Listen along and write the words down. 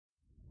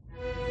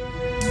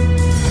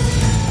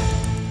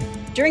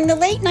During the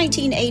late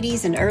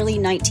 1980s and early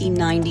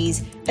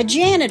 1990s, a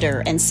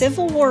janitor and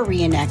Civil War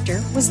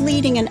reenactor was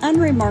leading an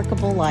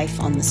unremarkable life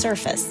on the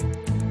surface.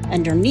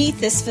 Underneath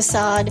this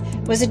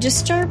facade was a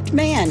disturbed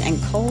man and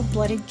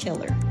cold-blooded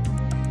killer.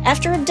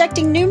 After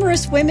abducting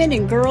numerous women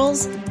and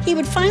girls, he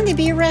would finally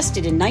be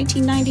arrested in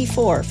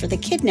 1994 for the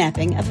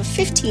kidnapping of a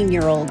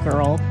 15-year-old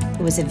girl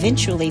who was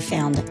eventually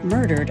found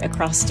murdered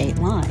across state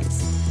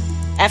lines.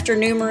 After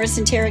numerous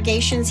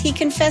interrogations, he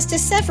confessed to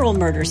several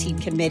murders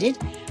he'd committed,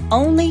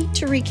 only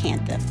to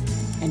recant them.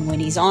 And when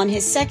he's on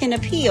his second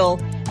appeal,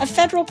 a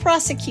federal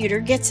prosecutor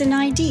gets an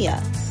idea.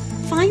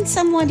 Find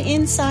someone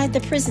inside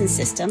the prison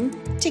system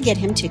to get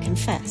him to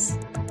confess.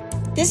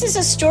 This is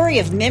a story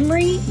of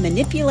memory,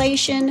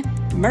 manipulation,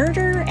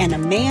 murder, and a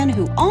man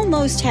who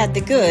almost had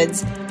the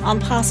goods on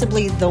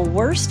possibly the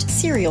worst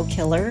serial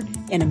killer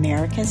in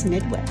America's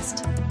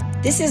Midwest.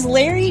 This is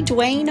Larry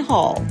Dwayne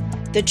Hall,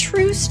 the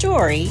true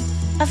story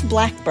of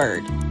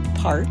Blackbird,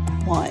 Part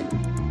 1.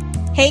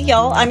 Hey,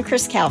 y'all, I'm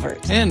Chris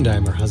Calvert. And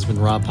I'm her husband,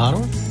 Rob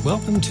Potter.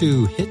 Welcome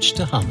to Hitch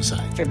to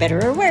Homicide. For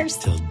better or worse.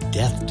 Till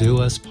death do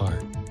us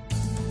part.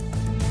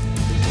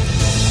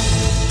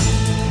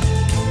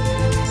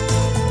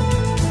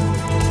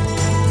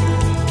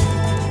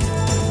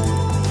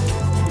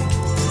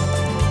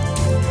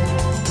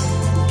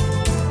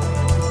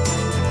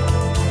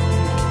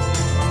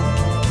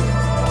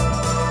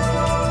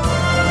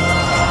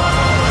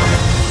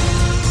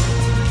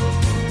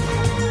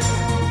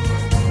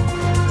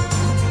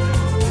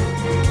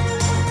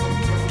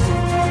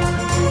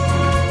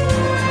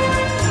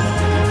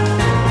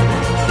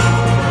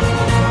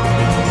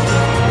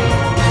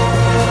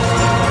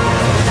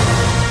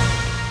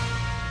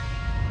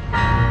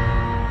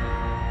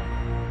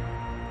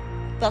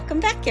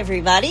 Welcome back,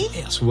 everybody.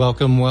 Yes,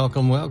 welcome.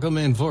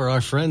 And for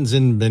our friends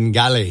in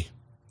Bengali.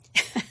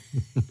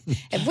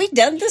 Have we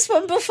done this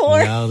one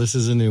before? No, this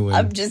is a new one.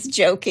 I'm just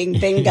joking.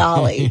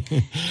 Bengali.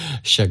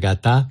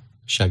 Shagata.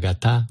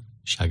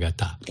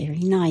 Very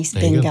nice,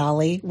 There you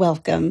Bengali.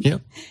 Welcome.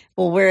 Yep.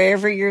 Well,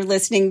 wherever you're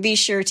listening, be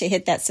sure to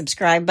hit that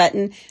subscribe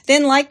button.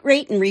 Then like,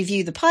 rate, and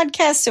review the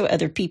podcast so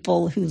other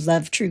people who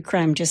love true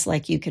crime just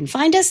like you can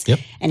find us. Yep.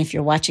 And if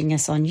you're watching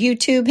us on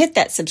YouTube, hit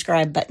that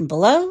subscribe button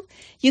below.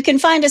 You can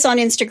find us on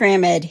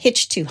Instagram at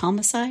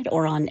Hitch2Homicide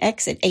or on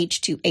X at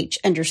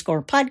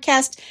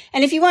H2H_podcast.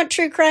 And if you want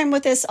true crime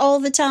with us all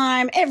the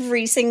time,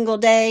 every single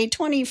day,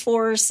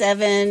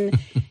 24/7,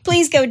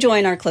 please go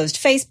join our closed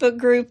Facebook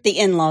group, The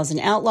In-Laws and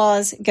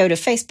Outlaws. Go to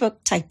Facebook,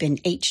 type in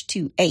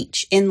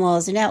H2H,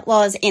 In-Laws and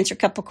Outlaws, answer a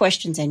couple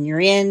questions and you're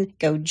in.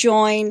 Go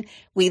join.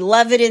 We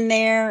love it in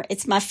there.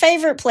 It's my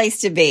favorite place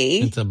to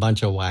be. It's a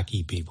bunch of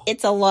wacky people.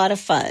 It's a lot of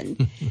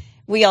fun.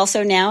 We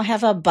also now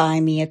have a Buy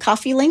Me a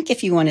Coffee link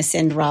if you want to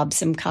send Rob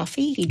some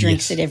coffee. He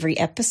drinks it every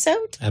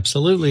episode.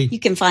 Absolutely. You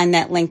can find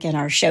that link in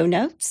our show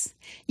notes.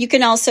 You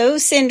can also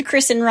send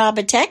Chris and Rob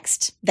a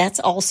text. That's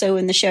also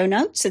in the show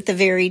notes at the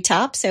very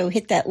top. So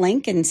hit that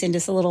link and send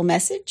us a little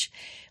message.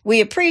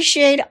 We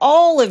appreciate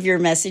all of your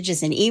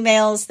messages and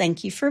emails.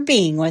 Thank you for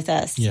being with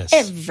us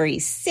every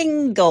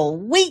single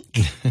week.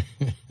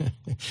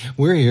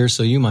 We're here,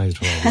 so you might as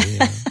well.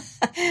 Yeah.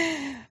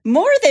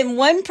 More than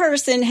one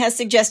person has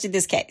suggested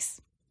this case.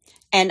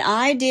 And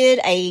I did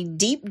a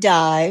deep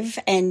dive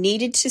and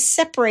needed to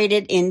separate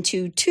it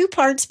into two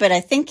parts, but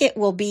I think it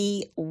will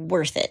be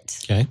worth it.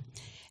 Okay.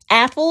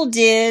 Apple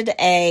did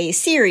a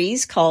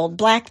series called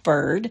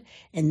Blackbird,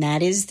 and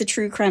that is the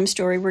true crime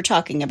story we're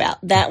talking about.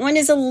 That one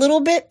is a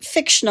little bit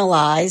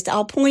fictionalized.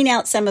 I'll point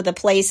out some of the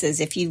places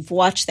if you've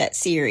watched that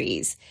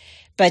series.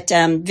 But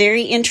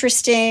very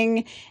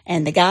interesting.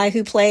 And the guy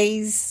who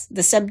plays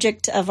the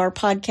subject of our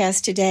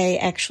podcast today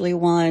actually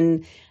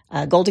won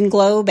a Golden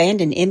Globe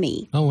and an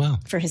Emmy. Oh, wow.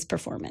 For his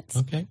performance.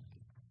 Okay.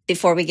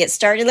 Before we get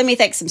started, let me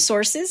thank some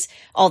sources.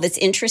 All That's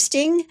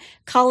Interesting,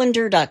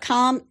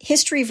 Colander.com,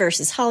 History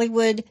vs.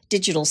 Hollywood,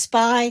 Digital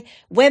Spy,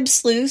 Web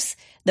Sleuth,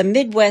 The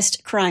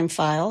Midwest Crime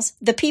Files,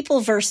 The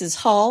People vs.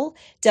 Hall,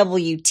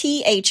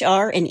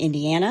 WTHR in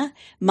Indiana,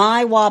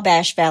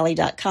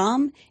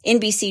 MyWabashValley.com,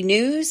 NBC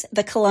News,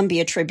 The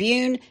Columbia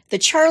Tribune, The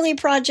Charlie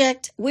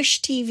Project,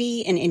 Wish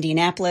TV in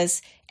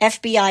Indianapolis,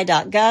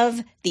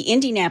 FBI.gov, the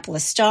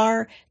Indianapolis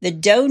Star, the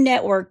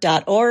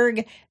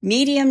DoughNetwork.org,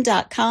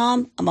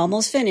 Medium.com, I'm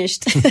almost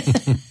finished,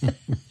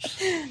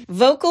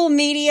 Vocal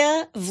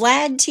Media,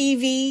 Vlad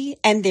TV,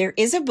 and there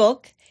is a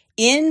book,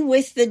 In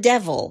with the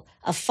Devil,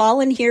 A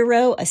Fallen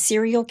Hero, a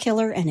Serial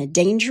Killer, and a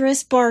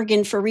Dangerous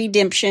Bargain for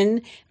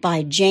Redemption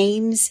by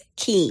James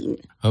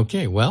Keene.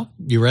 Okay, well,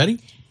 you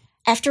ready?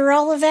 After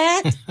all of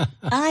that,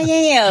 I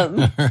am.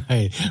 All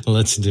right,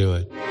 let's do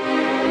it.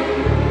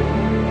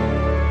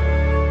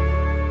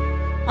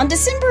 On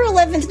December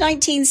 11th,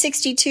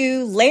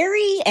 1962,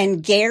 Larry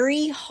and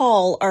Gary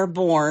Hall are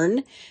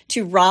born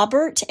to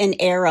Robert and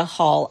Era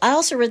Hall. I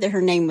also read that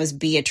her name was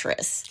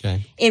Beatrice.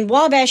 Okay. In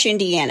Wabash,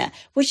 Indiana,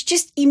 which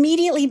just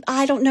immediately,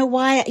 I don't know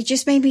why, it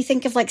just made me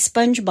think of like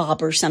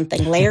SpongeBob or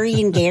something, Larry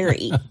and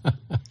Gary.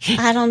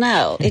 I don't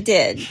know. It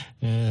did.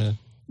 Yeah.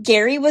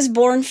 Gary was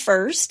born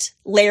first,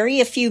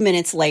 Larry a few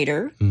minutes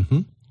later.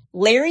 Mm-hmm.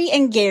 Larry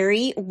and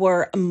Gary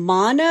were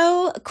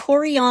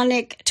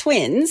monochorionic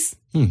twins,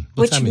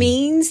 which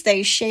means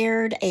they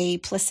shared a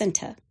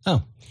placenta.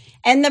 Oh.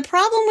 And the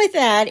problem with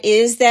that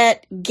is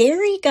that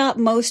Gary got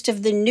most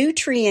of the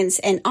nutrients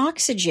and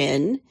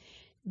oxygen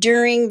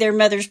during their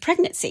mother's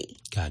pregnancy.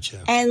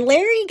 Gotcha. And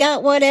Larry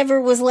got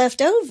whatever was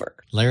left over.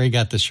 Larry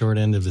got the short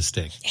end of the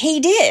stick. He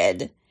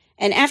did.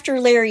 And after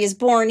Larry is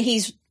born,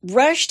 he's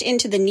rushed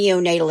into the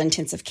neonatal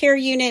intensive care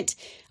unit.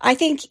 I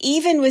think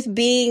even with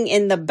being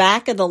in the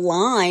back of the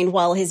line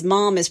while his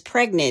mom is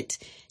pregnant,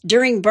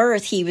 during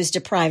birth, he was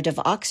deprived of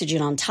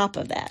oxygen on top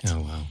of that.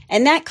 Oh, wow.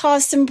 And that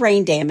caused some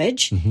brain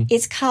damage. Mm-hmm.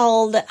 It's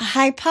called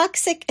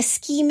hypoxic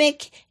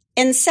ischemic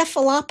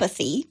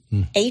encephalopathy,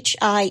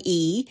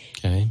 HIE.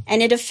 Okay.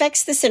 And it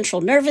affects the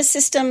central nervous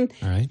system.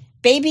 All right.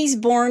 Babies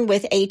born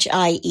with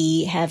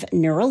HIE have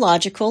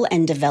neurological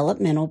and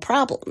developmental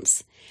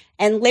problems.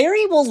 And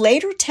Larry will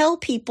later tell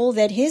people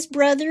that his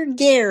brother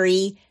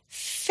Gary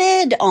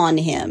fed on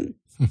him.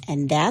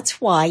 And that's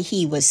why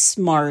he was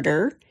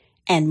smarter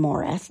and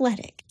more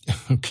athletic.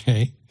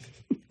 Okay.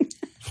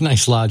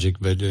 Nice logic,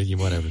 but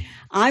whatever.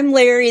 I'm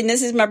Larry and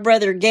this is my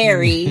brother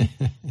Gary,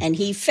 and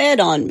he fed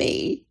on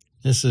me.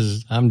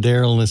 I'm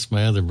Daryl and this is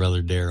my other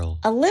brother Daryl.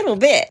 A little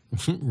bit.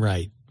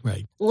 Right.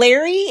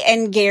 Larry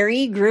and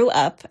Gary grew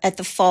up at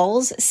the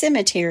Falls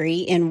Cemetery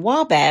in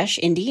Wabash,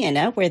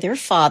 Indiana, where their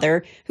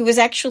father, who was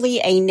actually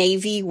a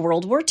Navy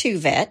World War II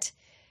vet,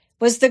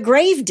 was the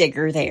grave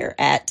digger there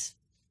at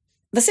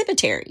the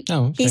cemetery.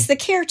 Oh, okay. He's the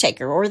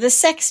caretaker or the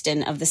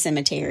sexton of the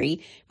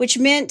cemetery, which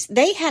meant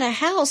they had a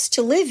house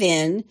to live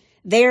in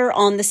there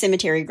on the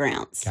cemetery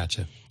grounds.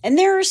 Gotcha. And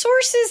there are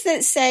sources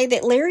that say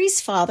that Larry's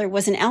father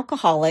was an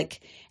alcoholic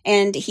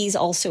and he's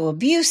also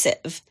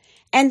abusive,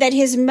 and that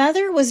his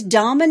mother was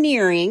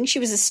domineering. She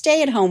was a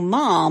stay-at-home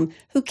mom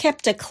who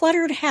kept a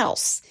cluttered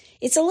house.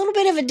 It's a little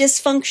bit of a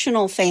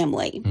dysfunctional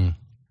family.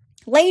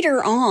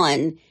 Later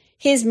on,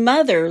 his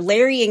mother,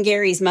 Larry and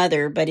Gary's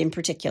mother, but in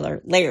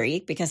particular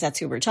Larry, because that's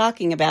who we're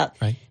talking about,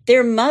 right.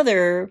 Their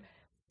mother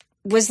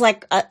was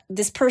like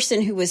this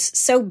person who was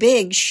so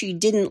big she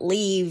didn't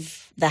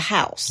leave the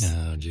house.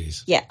 Oh,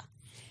 geez. Yeah.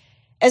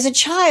 As a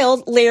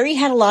child, Larry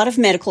had a lot of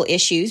medical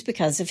issues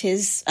because of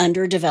his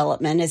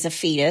underdevelopment as a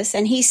fetus,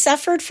 and he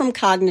suffered from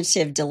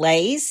cognitive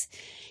delays.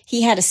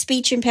 He had a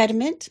speech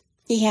impediment.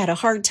 He had a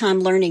hard time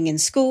learning in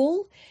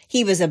school.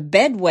 He was a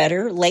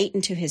bedwetter late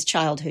into his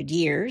childhood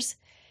years.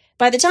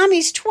 By the time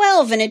he's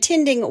 12 and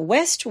attending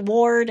West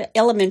Ward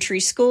Elementary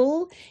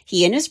School,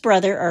 he and his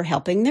brother are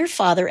helping their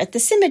father at the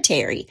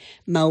cemetery,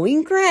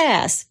 mowing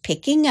grass,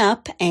 picking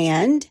up,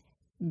 and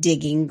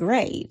digging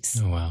graves.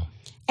 Oh, wow.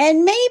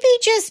 And maybe,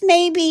 just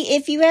maybe,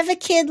 if you have a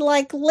kid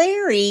like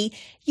Larry,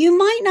 you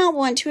might not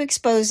want to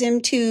expose him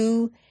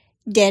to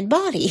dead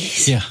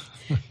bodies. Yeah.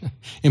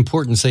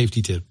 Important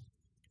safety tip.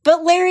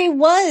 But Larry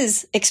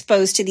was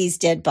exposed to these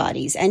dead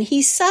bodies, and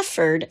he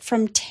suffered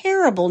from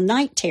terrible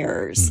night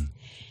terrors.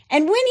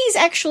 And when he's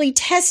actually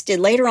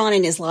tested later on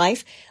in his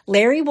life,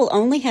 Larry will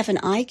only have an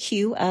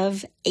IQ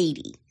of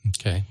 80.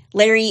 Okay.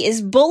 Larry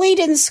is bullied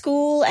in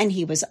school, and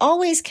he was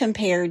always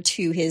compared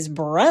to his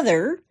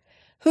brother,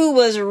 who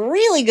was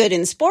really good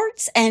in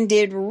sports and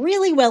did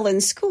really well in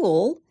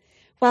school,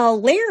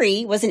 while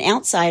Larry was an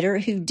outsider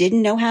who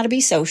didn't know how to be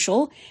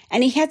social,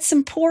 and he had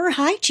some poor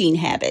hygiene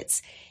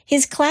habits.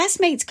 His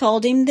classmates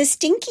called him the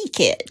stinky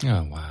kid.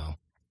 Oh, wow.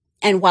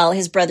 And while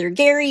his brother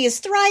Gary is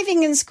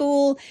thriving in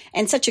school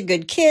and such a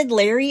good kid,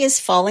 Larry is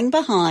falling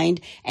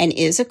behind and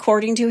is,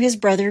 according to his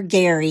brother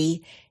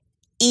Gary,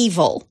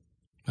 evil.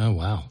 Oh,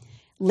 wow.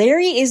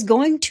 Larry is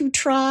going to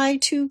try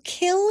to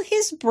kill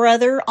his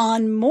brother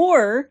on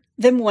more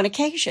than one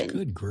occasion.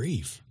 Good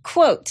grief.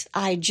 Quote,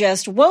 "I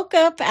just woke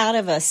up out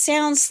of a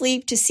sound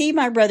sleep to see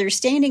my brother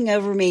standing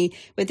over me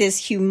with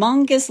this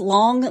humongous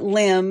long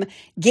limb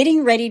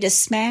getting ready to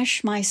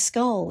smash my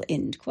skull,"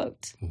 end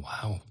quote.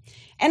 Wow.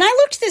 And I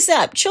looked this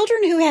up.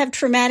 Children who have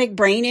traumatic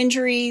brain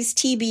injuries,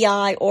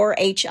 TBI or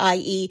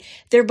HIE,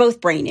 they're both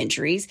brain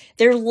injuries.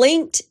 They're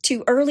linked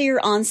to earlier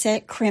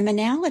onset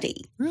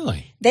criminality.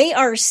 Really? They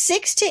are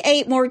 6 to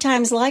 8 more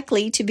times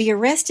likely to be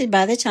arrested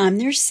by the time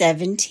they're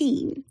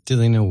 17. Do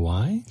they know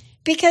why?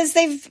 Because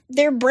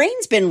their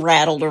brain's been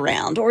rattled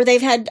around, or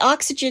they've had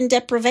oxygen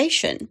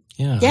deprivation.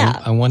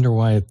 Yeah. I wonder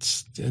why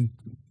it's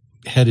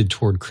headed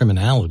toward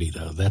criminality,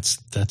 though.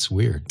 That's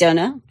weird. Don't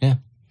know. Yeah.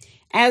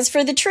 As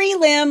for the tree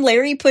limb,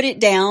 Larry put it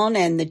down,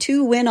 and the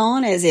two went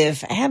on as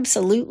if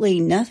absolutely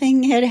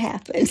nothing had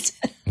happened.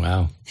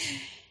 Wow.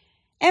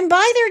 And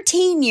by their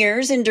teen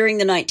years and during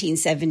the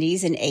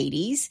 1970s and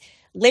 80s,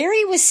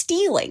 Larry was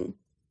stealing.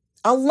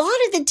 A lot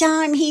of the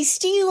time, he's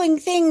stealing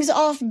things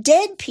off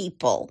dead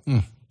people.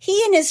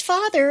 He and his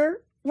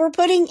father were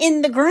putting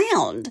in the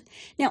ground.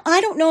 Now,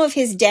 I don't know if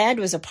his dad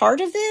was a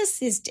part of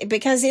this,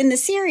 because in the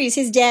series,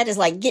 his dad is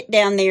like, get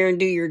down there and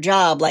do your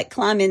job, like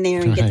climb in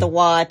there and get the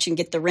watch and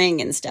get the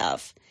ring and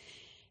stuff.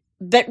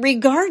 But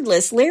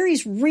regardless,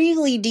 Larry's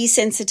really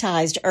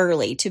desensitized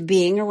early to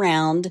being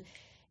around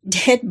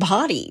dead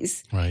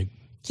bodies. Right.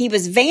 He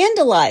was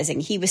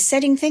vandalizing. He was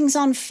setting things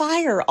on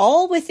fire,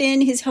 all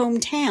within his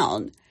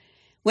hometown.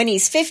 When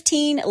he's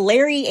 15,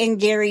 Larry and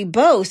Gary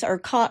both are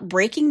caught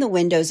breaking the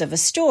windows of a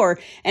store.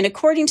 And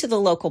according to the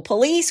local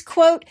police,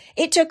 quote,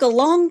 "It took a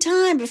long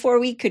time before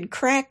we could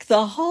crack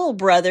the Hall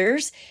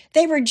brothers.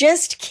 They were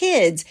just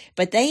kids,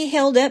 but they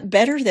held up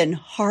better than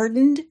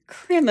hardened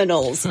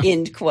criminals,"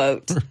 end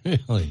quote.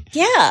 Really?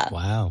 Yeah.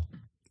 Wow.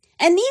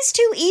 And these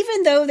two,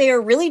 even though they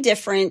are really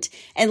different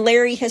and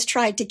Larry has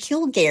tried to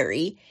kill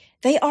Gary,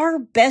 they are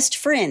best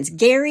friends.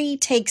 Gary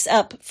takes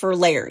up for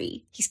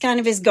Larry. He's kind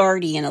of his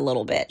guardian a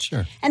little bit.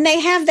 Sure. And they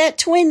have that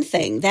twin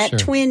thing, that Sure.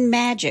 twin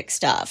magic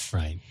stuff.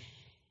 Right.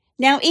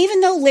 Now, even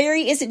though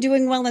Larry isn't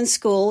doing well in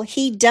school,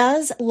 he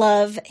does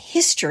love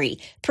history,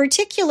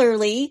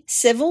 particularly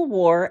Civil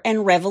War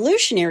and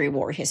Revolutionary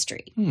War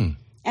history.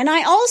 And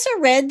I also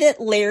read that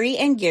Larry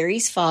and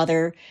Gary's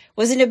father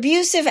was an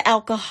abusive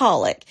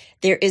alcoholic.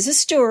 There is a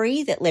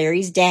story that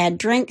Larry's dad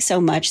drank so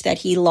much that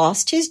he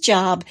lost his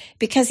job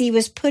because he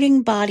was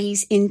putting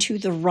bodies into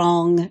the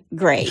wrong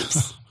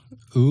graves.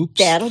 Oops.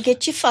 That'll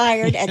get you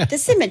fired at the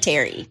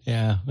cemetery.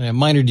 Yeah,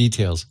 minor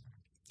details.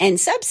 And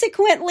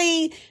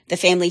subsequently, the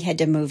family had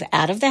to move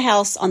out of the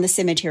house on the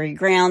cemetery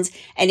grounds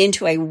and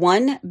into a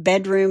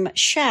one-bedroom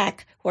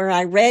shack where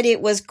I read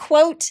it was,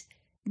 quote,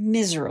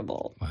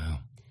 miserable. Wow.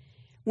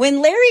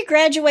 When Larry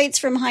graduates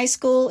from high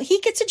school,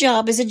 he gets a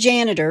job as a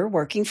janitor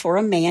working for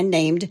a man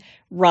named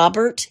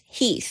Robert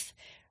Heath.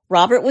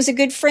 Robert was a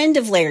good friend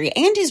of Larry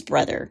and his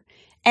brother,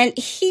 and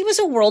he was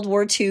a World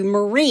War II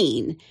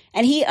Marine,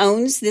 and he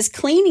owns this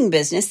cleaning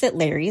business that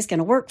Larry is going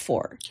to work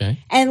for. Okay.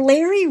 And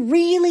Larry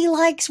really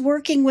likes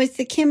working with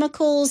the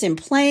chemicals and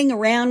playing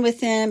around with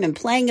them and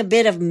playing a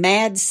bit of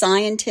mad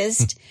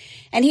scientist,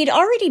 and he'd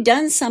already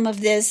done some of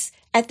this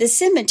at the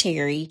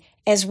cemetery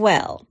as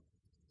well.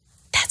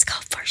 That's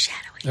called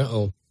foreshadowing.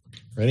 Uh-oh.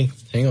 Ready?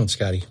 Hang on,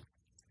 Scotty.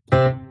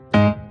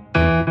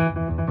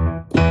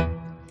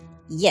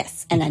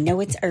 Yes, and I know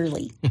it's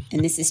early,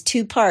 and this is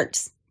 2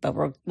 parts,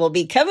 but we'll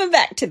be coming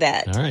back to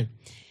that. All right.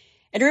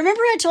 And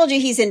remember I told you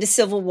he's into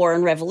Civil War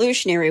and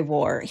Revolutionary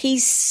War.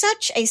 He's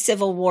such a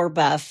Civil War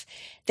buff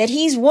that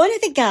he's one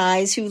of the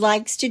guys who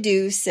likes to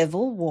do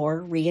Civil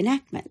War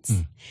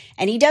reenactments.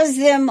 And he does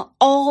them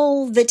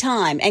all the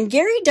time. And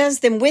Gary does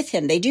them with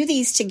him. They do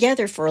these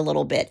together for a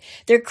little bit.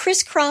 They're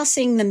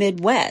crisscrossing the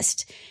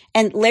Midwest.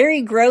 And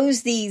Larry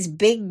grows these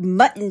big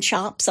mutton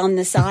chops on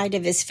the side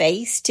of his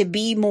face to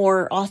be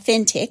more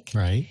authentic.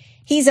 Right.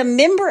 He's a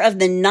member of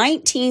the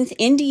 19th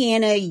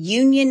Indiana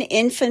Union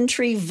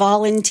Infantry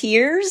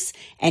Volunteers,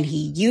 and he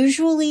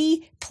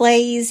usually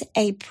plays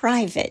a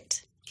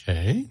private.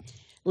 Okay.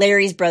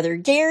 Larry's brother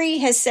Gary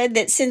has said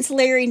that since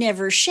Larry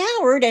never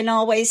showered and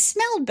always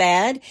smelled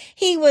bad,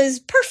 he was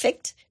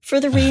perfect for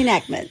the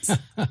reenactments.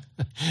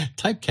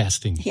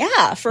 Typecasting.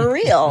 Yeah, for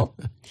real.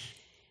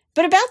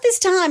 But about this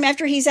time,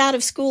 after he's out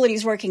of school and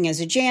he's working as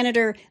a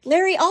janitor,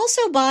 Larry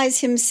also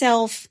buys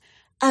himself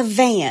a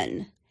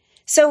van.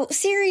 So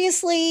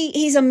seriously,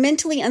 he's a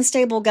mentally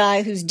unstable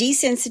guy who's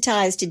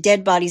desensitized to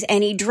dead bodies,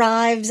 and he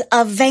drives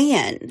a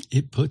van.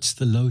 It puts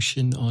the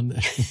lotion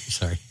on.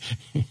 Sorry.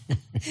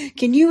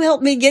 Can you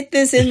help me get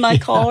this in my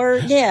car?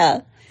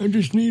 Yeah. I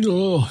just need a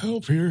little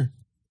help here.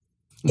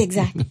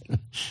 Exactly.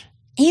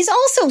 He's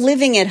also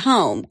living at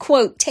home,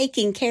 quote,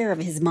 taking care of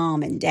his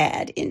mom and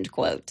dad, end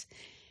quote.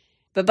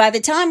 But by the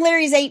time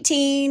Larry's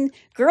 18,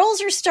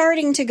 girls are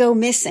starting to go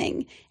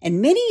missing,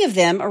 and many of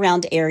them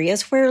around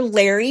areas where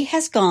Larry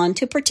has gone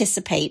to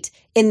participate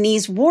in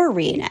these war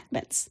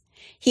reenactments.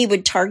 He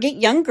would target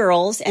young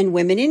girls and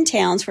women in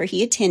towns where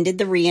he attended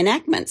the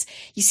reenactments.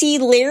 You see,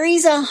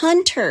 Larry's a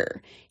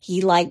hunter. He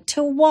liked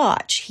to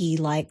watch. He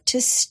liked to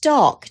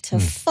stalk, to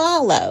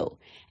follow,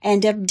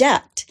 and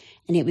abduct.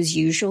 And it was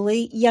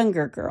usually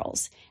younger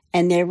girls.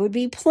 And there would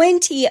be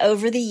plenty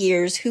over the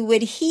years who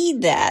would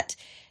heed that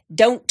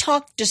don't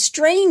talk to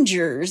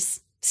strangers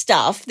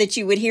stuff that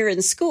you would hear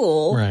in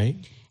school. Right.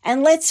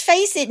 And let's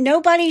face it,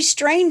 nobody's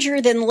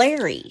stranger than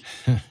Larry.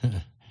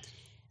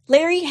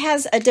 Larry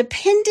has a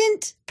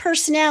dependent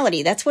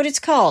personality. That's what it's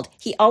called.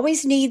 He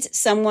always needs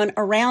someone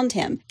around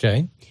him.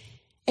 Okay.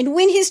 And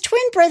when his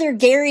twin brother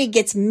Gary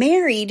gets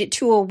married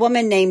to a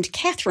woman named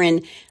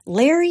Catherine,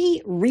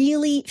 Larry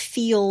really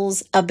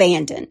feels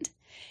abandoned.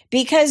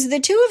 Because the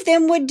two of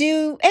them would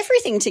do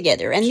everything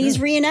together and these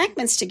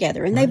reenactments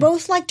together. And they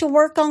both like to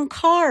work on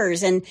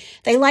cars and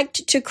they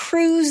liked to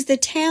cruise the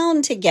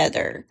town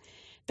together.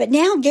 But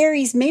now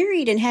Gary's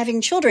married and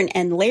having children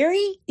and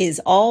Larry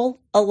is all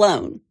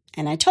alone.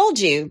 And I told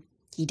you,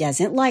 he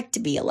doesn't like to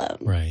be alone.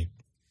 Right.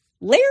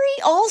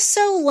 Larry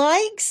also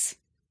likes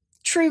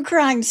true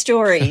crime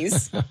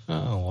stories.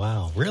 Oh,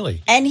 wow.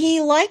 Really? And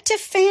he liked to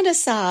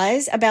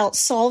fantasize about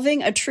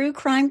solving a true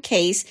crime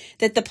case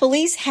that the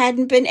police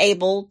hadn't been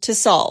able to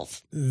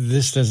solve.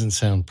 This doesn't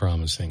sound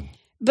promising.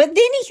 But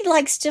then he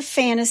likes to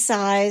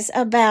fantasize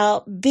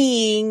about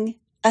being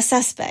a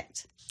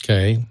suspect.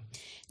 Okay.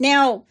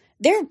 Now,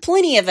 there are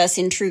plenty of us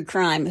in true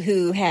crime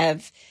who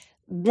have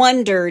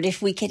wondered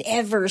if we could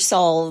ever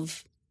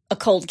solve a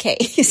cold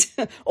case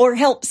or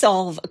help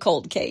solve a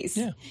cold case.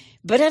 Yeah.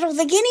 But I don't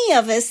think any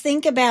of us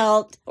think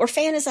about or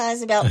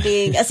fantasize about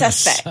being a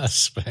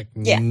suspect.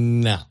 Yeah.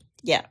 No.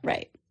 Yeah,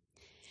 right.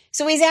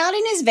 So he's out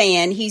in his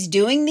van. He's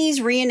doing these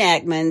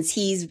reenactments.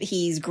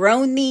 He's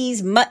grown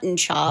these mutton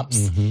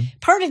chops. Mm-hmm.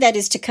 Part of that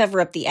is to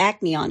cover up the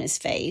acne on his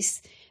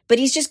face. But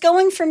he's just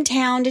going from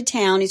town to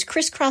town. He's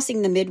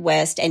crisscrossing the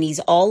Midwest, and he's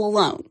all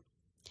alone.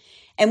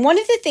 And one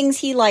of the things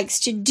he likes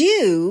to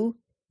do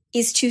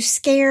is to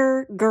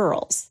scare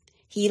girls.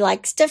 He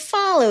likes to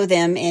follow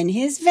them in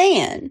his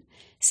van.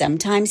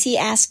 Sometimes he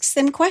asks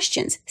them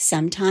questions.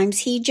 Sometimes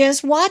he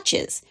just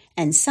watches.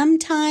 And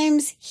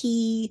sometimes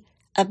he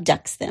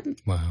abducts them.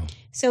 Wow.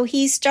 So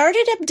he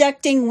started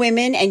abducting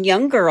women and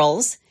young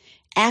girls.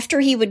 After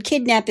he would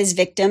kidnap his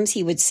victims,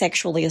 he would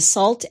sexually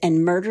assault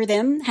and murder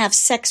them, have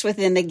sex with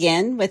them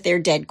again with their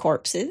dead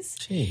corpses,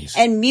 Jeez.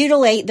 and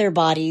mutilate their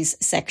bodies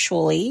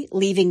sexually,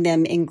 leaving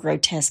them in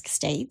grotesque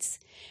states.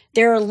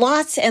 There are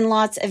lots and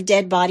lots of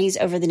dead bodies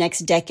over the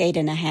next decade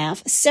and a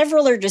half.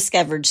 Several are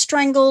discovered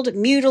strangled,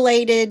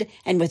 mutilated,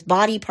 and with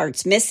body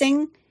parts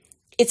missing.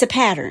 It's a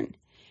pattern.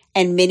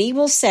 And many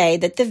will say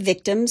that the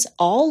victims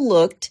all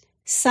looked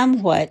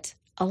somewhat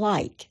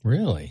alike.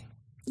 Really?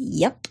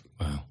 Yep.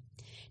 Wow.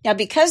 Now,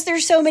 because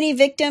there's so many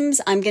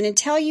victims, I'm going to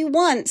tell you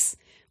once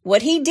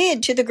what he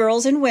did to the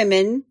girls and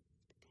women.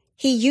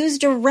 He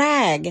used a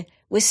rag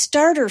with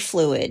starter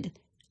fluid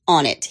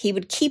on it. He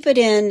would keep it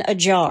in a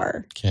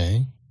jar.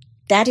 Okay.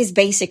 That is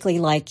basically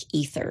like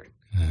ether.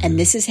 And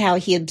this is how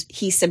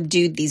he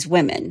subdued these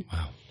women.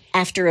 Wow.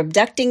 After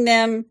abducting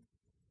them,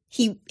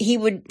 he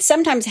would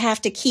sometimes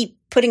have to keep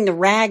putting the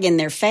rag in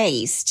their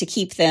face to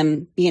keep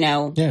them,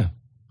 Yeah.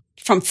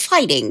 from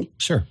fighting.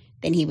 Sure.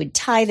 Then he would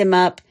tie them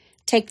up,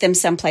 take them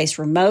someplace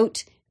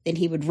remote. Then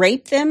he would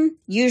rape them,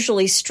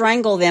 usually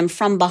strangle them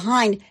from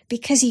behind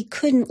because he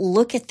couldn't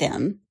look at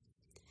them.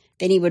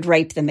 Then he would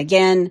rape them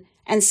again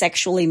and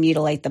sexually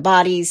mutilate the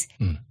bodies.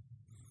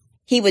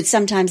 He would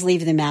sometimes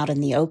leave them out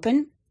in the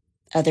open.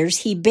 Others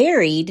he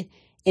buried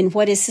in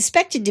what is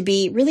suspected to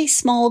be really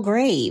small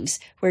graves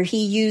where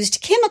he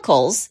used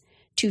chemicals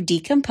to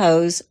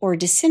decompose or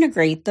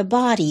disintegrate the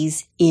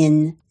bodies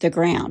in the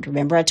ground.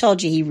 Remember, I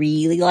told you he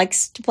really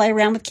likes to play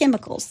around with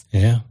chemicals.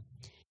 Yeah.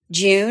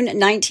 June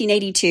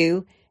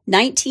 1982,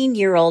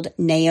 19-year-old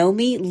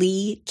Naomi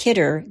Lee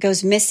Kidder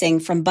goes missing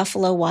from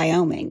Buffalo,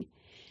 Wyoming.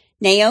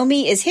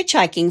 Naomi is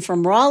hitchhiking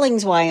from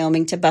Rawlins,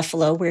 Wyoming to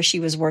Buffalo, where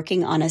she was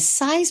working on a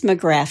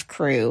seismograph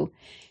crew.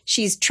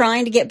 She's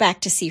trying to get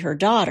back to see her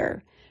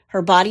daughter.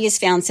 Her body is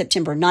found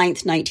September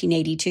 9th,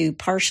 1982,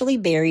 partially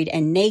buried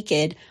and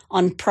naked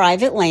on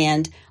private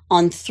land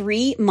on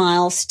 3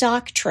 Mile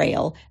Stock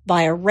Trail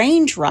by a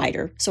range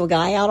rider, so a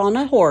guy out on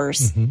a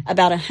horse,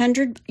 about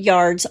 100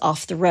 yards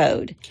off the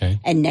road. Okay.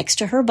 And next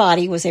to her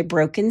body was a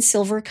broken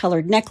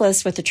silver-colored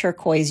necklace with a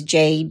turquoise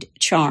jade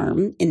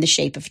charm in the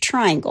shape of a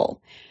triangle.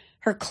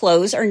 Her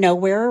clothes are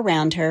nowhere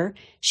around her.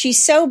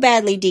 She's so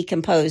badly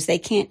decomposed they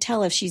can't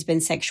tell if she's been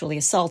sexually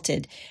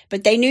assaulted,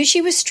 but they knew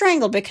she was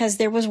strangled because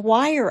there was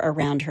wire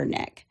around her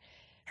neck.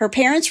 Her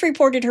parents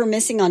reported her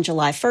missing on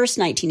July 1st,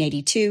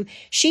 1982.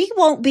 She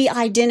won't be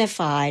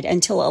identified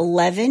until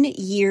 11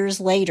 years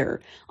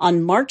later,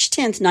 on March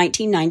 10th,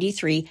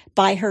 1993,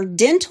 by her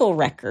dental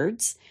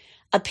records.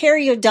 A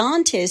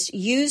periodontist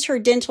used her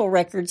dental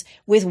records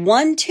with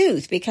one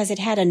tooth because it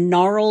had a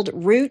gnarled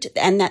root,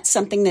 and that's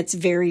something that's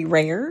very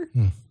rare.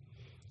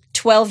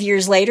 12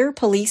 years later,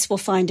 police will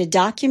find a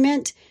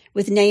document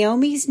with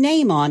Naomi's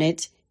name on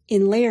it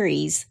in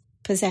Larry's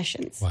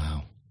possessions.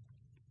 Wow.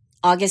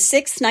 August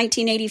 6,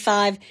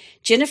 1985,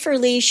 Jennifer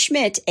Lee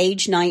Schmidt,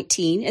 age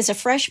 19, is a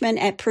freshman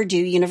at Purdue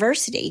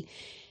University.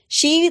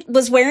 She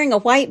was wearing a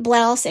white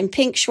blouse and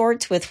pink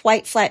shorts with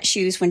white flat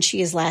shoes when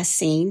she is last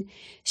seen.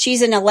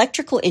 She's an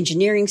electrical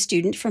engineering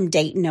student from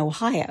Dayton,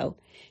 Ohio.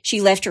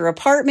 She left her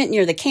apartment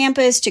near the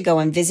campus to go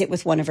and visit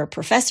with one of her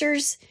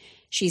professors.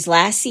 She's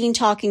last seen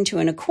talking to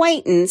an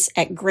acquaintance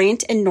at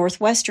Grant and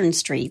Northwestern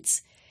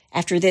Streets.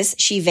 After this,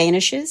 she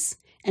vanishes,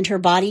 and her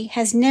body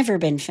has never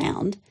been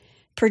found.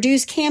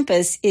 Purdue's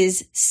campus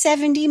is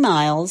 70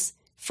 miles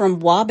from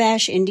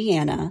Wabash,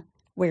 Indiana,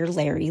 where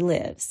Larry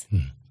lives.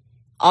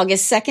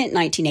 August 2nd,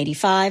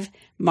 1985,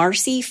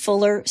 Marcy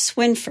Fuller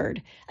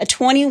Swinford, a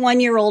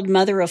 21-year-old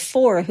mother of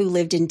 4 who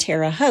lived in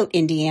Terre Haute,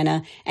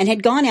 Indiana, and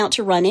had gone out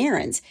to run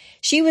errands.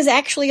 She was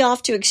actually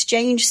off to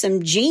exchange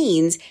some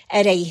jeans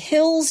at a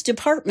Hills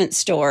department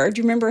store.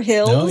 Do you remember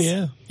Hills? Oh,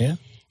 yeah, yeah.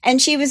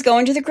 And she was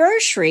going to the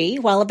grocery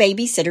while a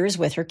babysitter is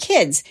with her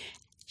kids.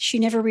 She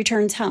never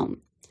returns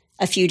home.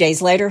 A few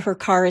days later, her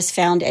car is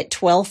found at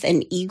 12th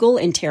and Eagle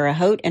in Terre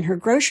Haute, and her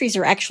groceries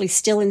are actually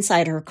still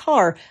inside her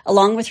car,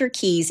 along with her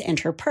keys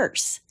and her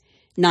purse.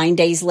 9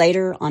 days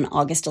later, on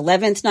August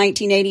 11th,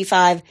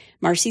 1985,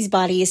 Marcy's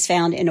body is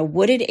found in a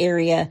wooded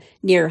area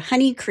near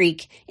Honey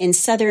Creek in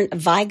southern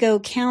Vigo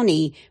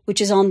County,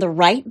 which is on the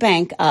right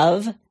bank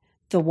of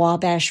the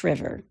Wabash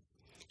River.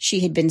 She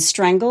had been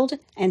strangled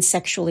and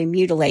sexually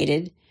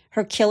mutilated.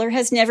 Her killer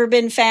has never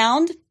been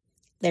found.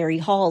 Larry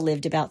Hall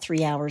lived about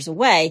 3 hours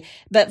away,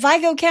 but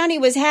Vigo County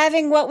was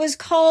having what was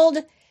called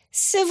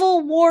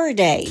Civil War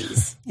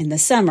days in the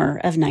summer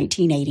of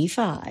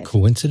 1985.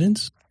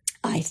 Coincidence?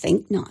 I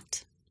think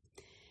not.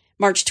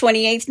 March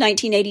 28th,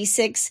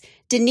 1986,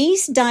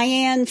 Denise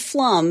Diane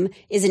Flum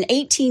is an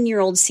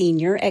 18-year-old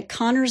senior at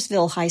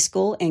Connorsville High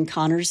School in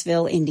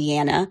Connorsville,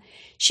 Indiana.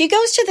 She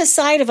goes to the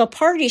site of a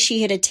party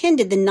she had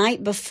attended the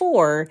night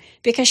before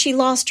because she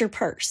lost her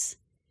purse.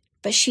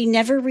 But she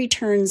never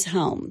returns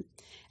home.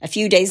 A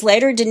few days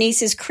later,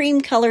 Denise's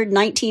cream-colored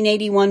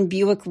 1981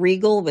 Buick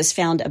Regal was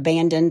found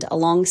abandoned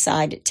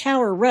alongside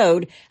Tower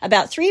Road,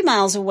 about 3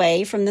 miles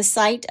away from the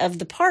site of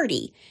the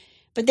party.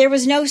 But there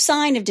was no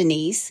sign of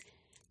Denise.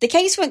 The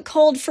case went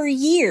cold for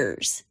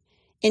years.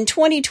 In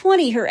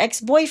 2020, her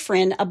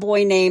ex-boyfriend, a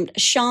boy named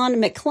Sean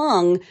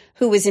McClung,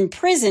 who was in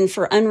prison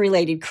for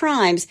unrelated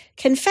crimes,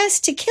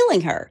 confessed to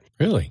killing her.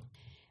 Really?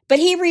 But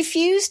he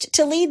refused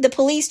to lead the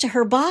police to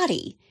her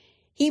body.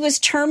 He was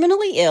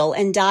terminally ill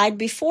and died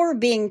before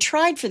being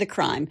tried for the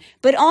crime.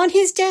 But on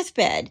his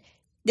deathbed,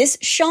 this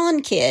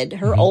Sean kid,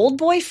 her old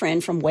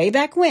boyfriend from way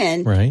back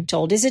when,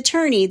 told his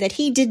attorney that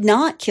he did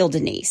not kill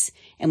Denise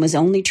and was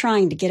only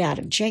trying to get out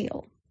of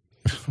jail.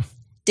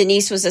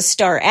 Denise was a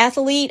star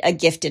athlete, a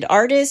gifted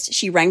artist.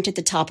 She ranked at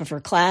the top of her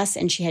class,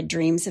 and she had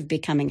dreams of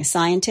becoming a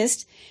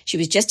scientist. She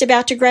was just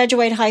about to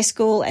graduate high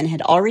school and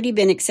had already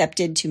been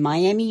accepted to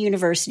Miami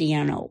University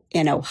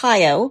in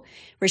Ohio,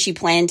 where she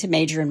planned to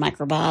major in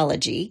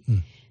microbiology.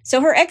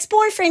 So her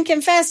ex-boyfriend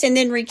confessed and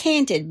then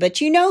recanted.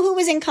 But you know who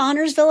was in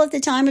Connorsville at the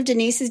time of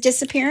Denise's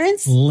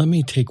disappearance? Let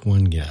me take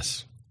one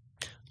guess.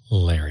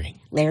 Larry.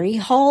 Larry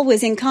Hall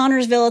was in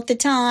Connorsville at the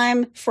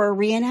time for a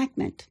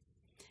reenactment.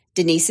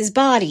 Denise's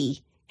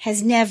body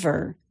has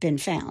never been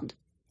found.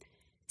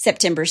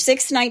 September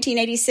 6,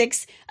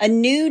 1986, a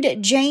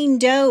nude Jane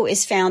Doe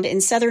is found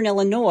in southern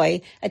Illinois,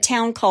 a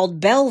town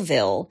called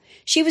Belleville.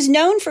 She was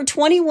known for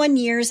 21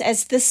 years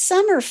as the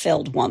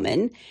Summerfield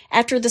Woman,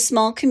 after the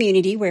small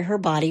community where her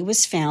body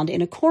was found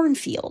in a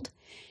cornfield.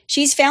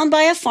 She's found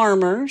by a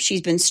farmer.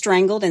 She's been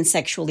strangled and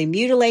sexually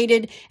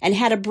mutilated and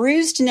had a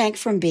bruised neck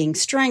from being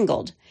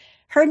strangled.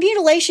 Her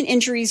mutilation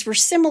injuries were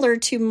similar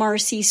to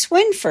Marcy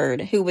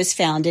Swinford, who was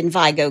found in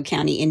Vigo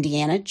County,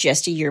 Indiana,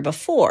 just a year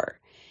before.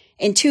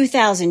 In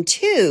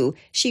 2002,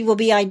 she will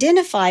be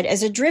identified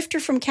as a drifter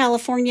from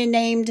California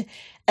named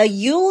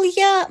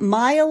Yulia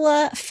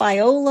Myla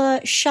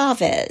Fiola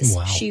Chavez.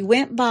 Wow. She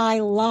went by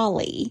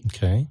Lolly.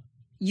 Okay.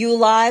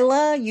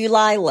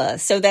 Ulila,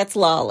 so that's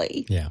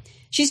Lolly. Yeah.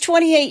 She's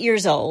 28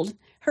 years old.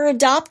 Her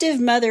adoptive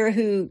mother,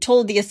 who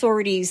told the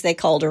authorities they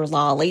called her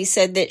Lolly,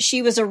 said that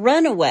she was a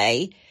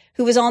runaway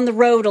who was on the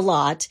road a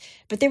lot,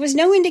 but there was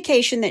no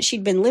indication that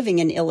she'd been living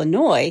in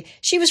Illinois.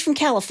 She was from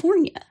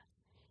California.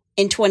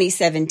 In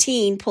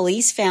 2017,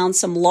 police found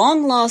some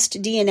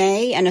long-lost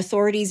DNA, and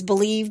authorities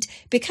believed,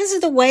 because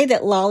of the way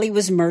that Lolly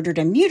was murdered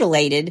and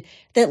mutilated,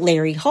 that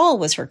Larry Hall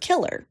was her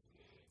killer.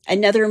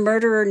 Another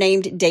murderer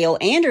named Dale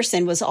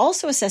Anderson was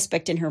also a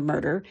suspect in her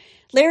murder.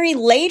 Larry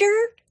later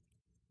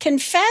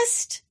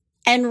confessed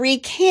and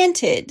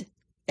recanted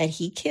that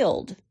he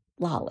killed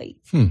Lolly.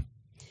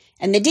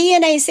 And the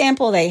DNA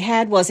sample they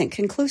had wasn't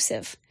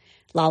conclusive.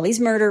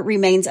 Lolly's murder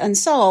remains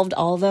unsolved,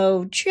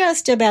 although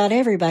just about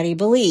everybody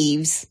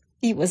believes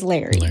it was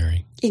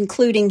Larry,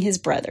 including his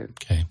brother.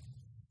 Okay.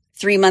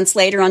 3 months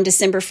later, on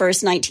December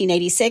 1st,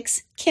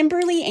 1986,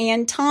 Kimberly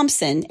Ann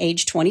Thompson,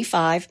 age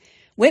 25,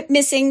 went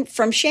missing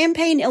from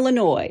Champaign,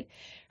 Illinois.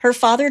 Her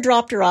father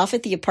dropped her off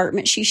at the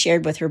apartment she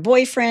shared with her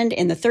boyfriend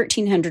in the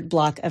 1300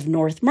 block of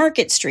North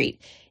Market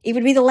Street. It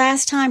would be the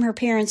last time her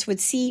parents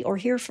would see or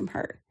hear from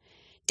her.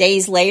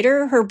 Days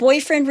later, her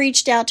boyfriend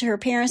reached out to her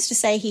parents to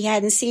say he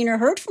hadn't seen or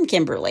heard from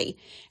Kimberly.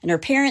 And her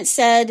parents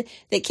said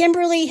that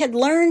Kimberly had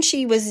learned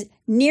she was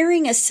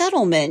nearing a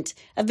settlement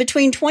of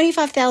between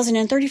 $25,000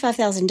 and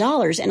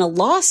 $35,000 in a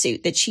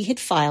lawsuit that she had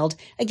filed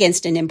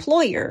against an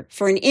employer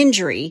for an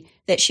injury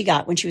that she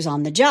got when she was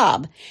on the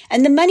job.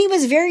 And the money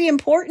was very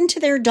important to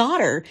their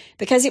daughter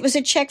because it was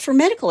a check for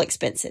medical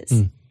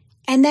expenses.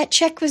 And that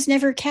check was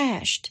never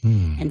cashed.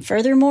 And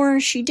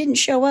furthermore, she didn't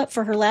show up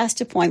for her last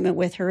appointment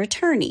with her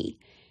attorney.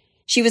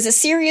 She was a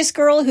serious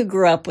girl who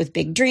grew up with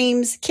big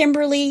dreams.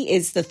 Kimberly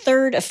is the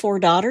third of 4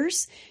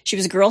 daughters. She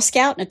was a Girl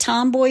Scout and a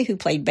tomboy who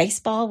played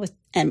baseball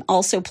and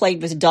also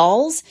played with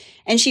dolls,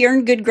 and she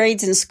earned good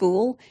grades in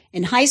school.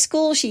 In high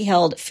school, she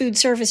held food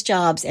service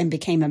jobs and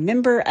became a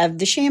member of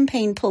the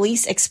Champaign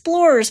Police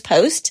Explorers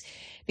Post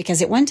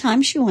because at one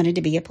time she wanted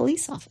to be a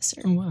police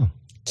officer. Oh, wow.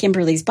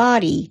 Kimberly's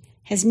body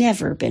has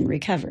never been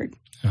recovered.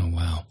 Oh,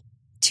 wow.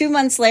 2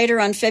 months later,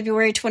 on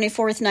February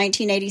 24th,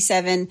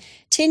 1987,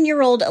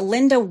 10-year-old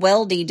Linda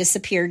Weldy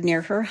disappeared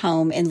near her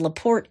home in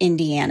LaPorte,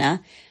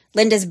 Indiana.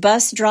 Linda's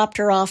bus dropped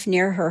her off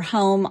near her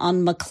home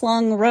on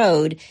McClung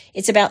Road.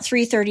 It's about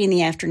 3:30 in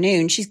the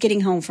afternoon. She's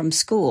getting home from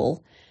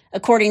school.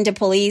 According to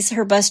police,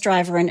 her bus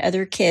driver and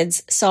other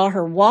kids saw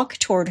her walk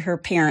toward her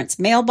parents'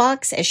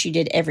 mailbox, as she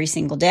did every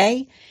single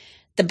day.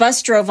 The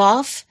bus drove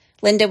off.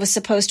 Linda was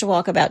supposed to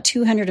walk about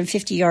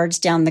 250 yards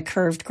down the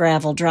curved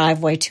gravel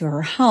driveway to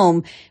her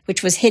home,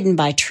 which was hidden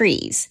by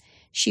trees.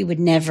 She would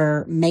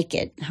never make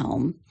it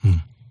home.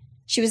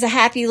 She was a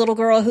happy little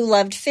girl who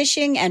loved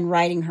fishing and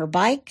riding her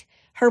bike.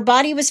 Her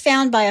body was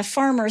found by a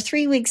farmer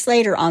 3 weeks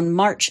later on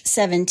March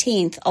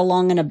 17th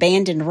along an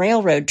abandoned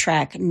railroad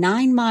track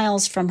 9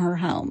 miles from her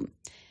home.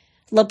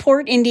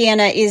 LaPorte,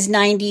 Indiana is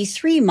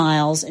 93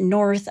 miles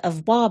north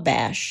of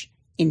Wabash,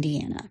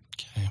 Indiana.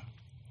 Okay.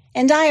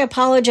 And I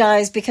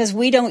apologize because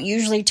we don't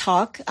usually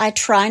talk. I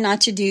try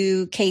not to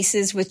do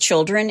cases with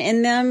children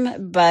in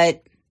them,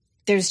 but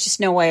there's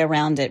just no way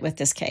around it with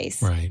this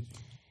case. Right.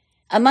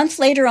 A month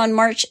later, on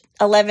March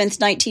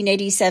 11th,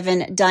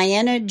 1987,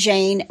 Diana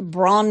Jane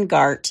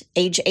Braungart,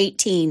 age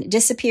 18,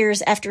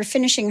 disappears after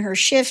finishing her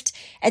shift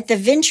at the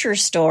Venture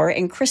store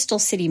in Crystal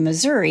City,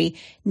 Missouri,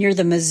 near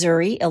the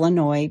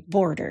Missouri-Illinois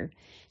border.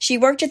 She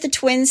worked at the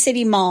Twin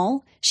City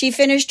Mall. She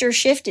finished her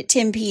shift at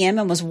 10 p.m.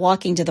 and was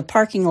walking to the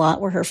parking lot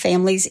where her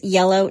family's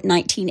yellow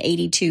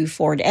 1982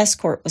 Ford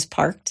Escort was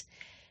parked.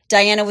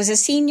 Diana was a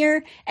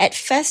senior at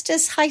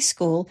Festus High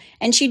School,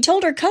 and she'd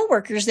told her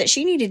coworkers that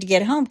she needed to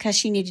get home because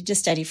she needed to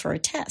study for a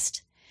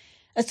test.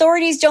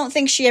 Authorities don't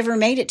think she ever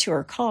made it to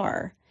her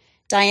car.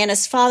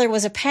 Diana's father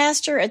was a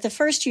pastor at the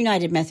First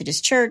United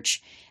Methodist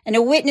Church, and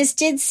a witness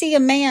did see a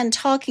man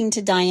talking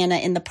to Diana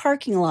in the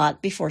parking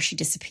lot before she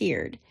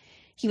disappeared.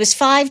 He was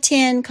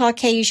 5'10",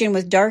 Caucasian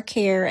with dark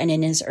hair and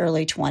in his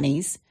early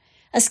 20s.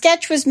 A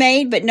sketch was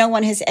made, but no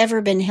one has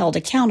ever been held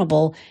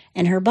accountable,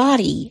 and her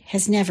body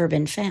has never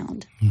been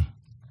found.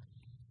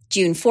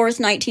 June 4th,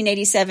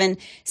 1987,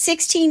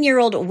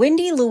 16-year-old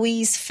Wendy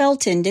Louise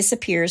Felton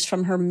disappears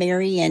from her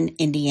Marion,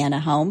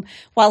 Indiana home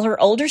while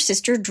her older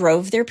sister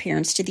drove their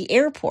parents to the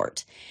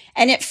airport.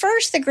 And at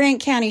first, the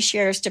Grant County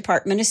Sheriff's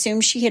Department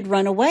assumed she had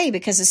run away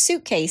because a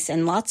suitcase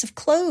and lots of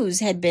clothes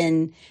had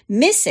been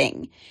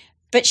missing.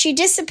 But she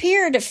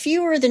disappeared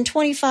fewer than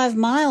 25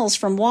 miles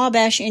from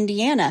Wabash,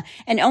 Indiana,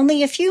 and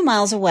only a few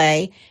miles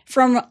away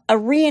from a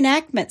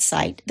reenactment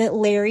site that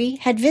Larry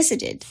had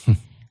visited.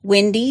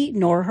 Wendy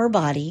nor her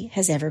body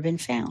has ever been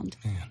found.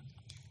 Yeah.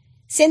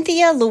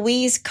 Cynthia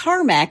Louise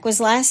Carmack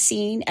was last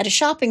seen at a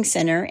shopping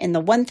center in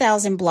the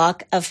 1000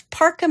 block of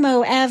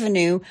Parcamo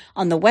Avenue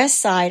on the west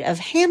side of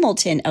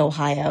Hamilton,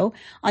 Ohio,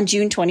 on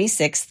June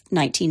 26,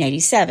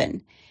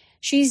 1987.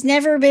 She's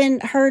never been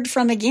heard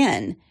from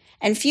again,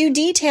 and few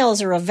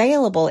details are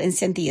available in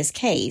Cynthia's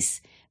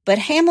case, but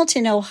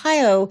Hamilton,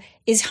 Ohio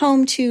is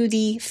home to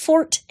the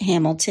Fort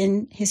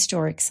Hamilton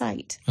historic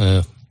site.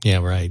 Yeah,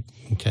 right.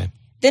 Okay.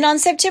 Then on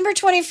September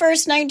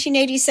 21st,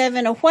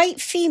 1987, a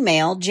white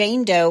female,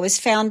 Jane Doe, was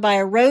found by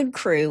a road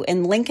crew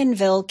in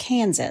Lincolnville,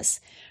 Kansas.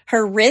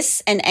 Her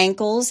wrists and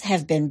ankles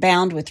have been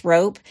bound with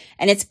rope,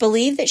 and it's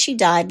believed that she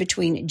died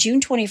between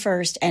June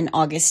 21st and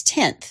August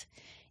 10th.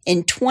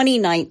 In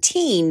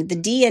 2019, the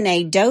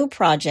DNA Doe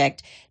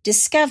Project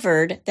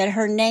discovered that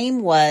her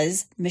name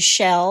was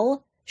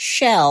Michelle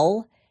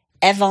Shell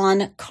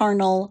Evon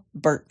Carnell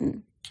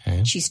Burton.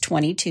 Okay. She's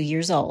 22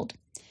 years old.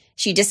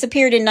 She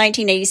disappeared in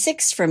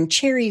 1986 from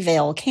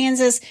Cherryvale,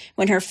 Kansas,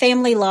 when her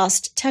family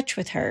lost touch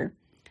with her.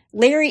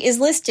 Larry is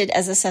listed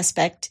as a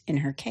suspect in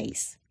her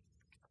case.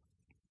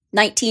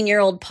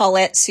 19-year-old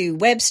Paulette Sue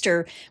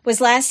Webster was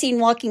last seen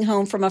walking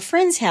home from a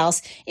friend's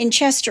house in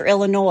Chester,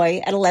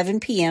 Illinois at 11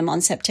 p.m.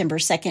 on September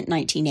 2nd,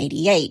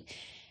 1988.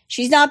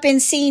 She's not been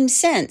seen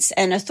since,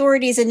 and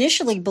authorities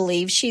initially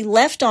believed she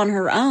left on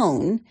her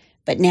own,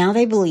 but now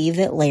they believe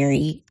that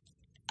Larry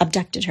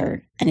abducted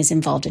her and is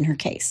involved in her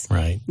case.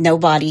 Right. No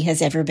body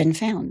has ever been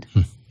found.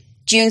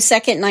 June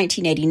 2nd,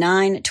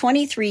 1989,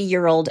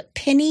 23-year-old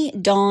Penny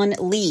Dawn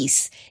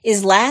Lease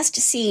is last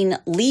seen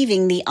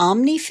leaving the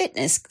Omni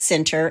Fitness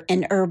Center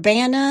in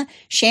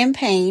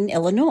Urbana-Champaign,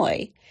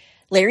 Illinois.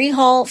 Larry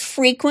Hall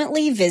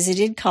frequently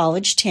visited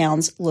college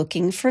towns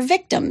looking for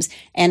victims,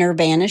 and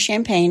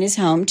Urbana-Champaign is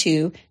home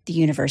to the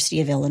University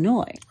of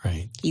Illinois.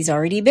 Right. He's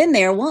already been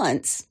there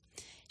once.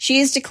 She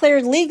is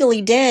declared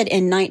legally dead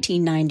in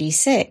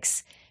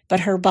 1996,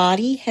 but her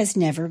body has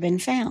never been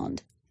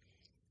found.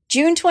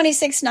 June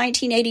 26,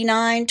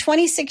 1989,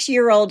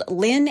 26-year-old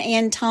Lynn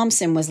Ann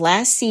Thompson was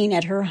last seen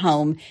at her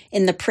home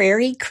in the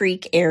Prairie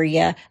Creek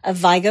area of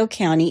Vigo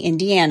County,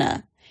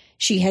 Indiana.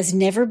 She has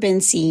never been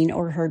seen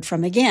or heard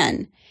from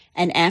again.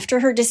 And after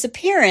her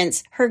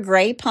disappearance, her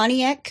gray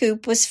Pontiac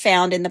coupe was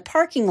found in the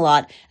parking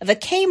lot of a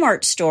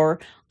Kmart store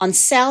on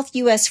South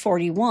US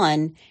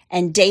 41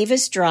 and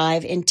Davis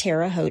Drive in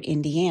Terre Haute,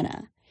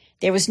 Indiana.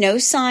 There was no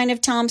sign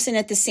of Thompson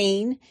at the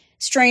scene.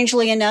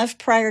 Strangely enough,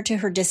 prior to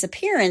her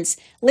disappearance,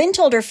 Lynn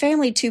told her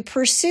family to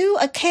pursue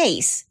a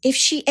case if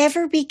she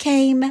ever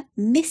became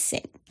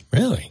missing.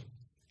 Really?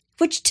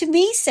 Which to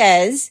me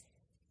says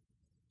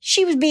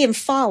she was being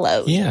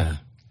followed. Yeah.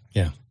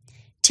 Yeah.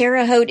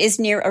 Terre Haute is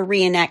near a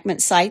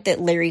reenactment site that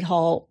Larry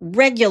Hall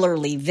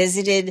regularly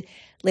visited.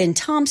 Lynn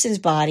Thompson's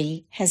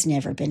body has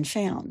never been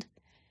found.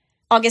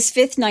 August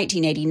 5th,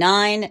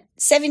 1989,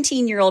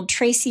 17-year-old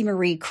Tracy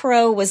Marie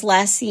Crow was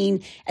last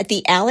seen at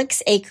the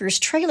Alex Acres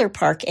Trailer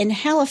Park in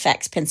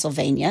Halifax,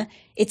 Pennsylvania.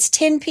 It's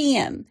 10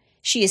 p.m.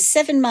 She is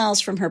 7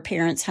 miles from her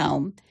parents'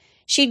 home.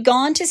 She'd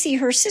gone to see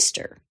her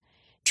sister.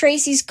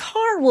 Tracy's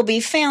car will be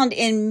found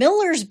in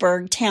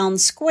Millersburg Town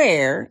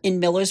Square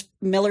in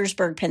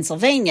Millersburg,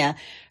 Pennsylvania.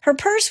 Her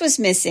purse was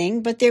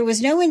missing, but there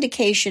was no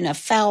indication of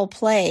foul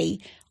play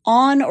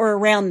on or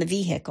around the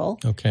vehicle.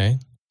 Okay.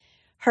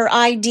 Her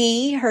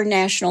ID, her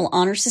National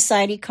Honor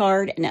Society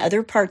card, and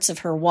other parts of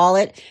her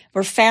wallet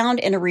were found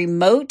in a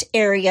remote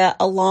area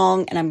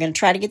along, and I'm going to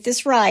try to get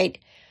this right,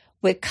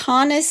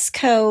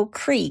 Wiconisco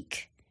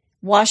Creek,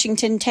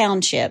 Washington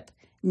Township,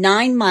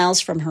 9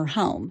 miles from her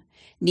home.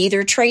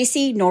 Neither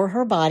Tracy nor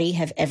her body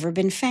have ever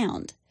been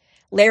found.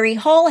 Larry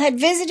Hall had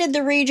visited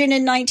the region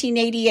in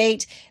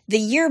 1988, the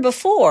year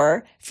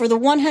before, for the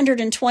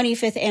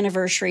 125th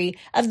anniversary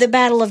of the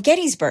Battle of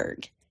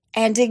Gettysburg,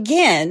 and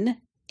again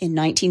in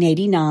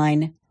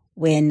 1989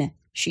 when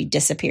Tracy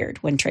disappeared.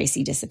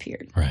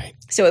 Right.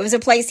 So it was a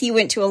place he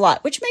went to a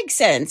lot, which makes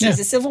sense. Yeah. He's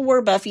a Civil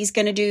War buff. He's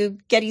going to do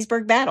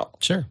Gettysburg Battle.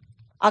 Sure.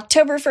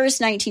 October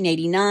 1st,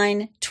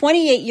 1989,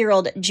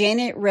 28-year-old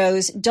Janet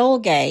Rose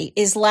Dolgay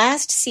is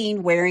last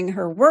seen wearing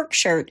her work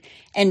shirt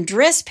and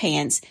dress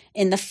pants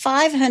in the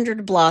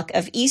 500 block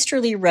of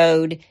Easterly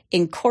Road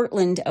in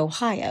Cortland,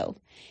 Ohio.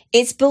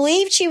 It's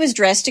believed she was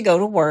dressed to go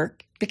to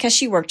work because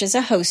she worked as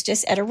a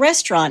hostess at a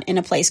restaurant in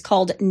a place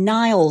called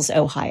Niles,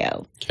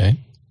 Ohio. Okay.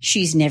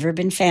 She's never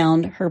been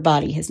found. Her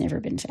body has never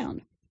been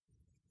found.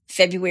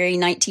 February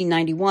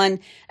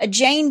 1991, a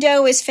Jane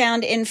Doe is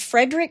found in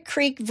Frederick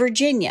Creek,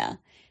 Virginia.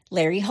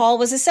 Larry Hall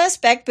was a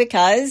suspect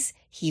because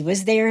he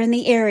was there in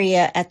the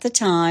area at the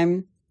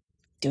time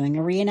doing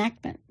a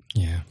reenactment.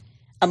 Yeah.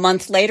 A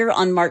month later,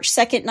 on March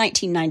 2nd,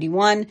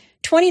 1991,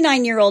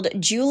 29-year-old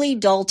Julie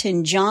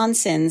Dalton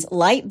Johnson's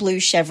light blue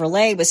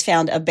Chevrolet was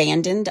found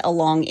abandoned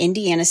along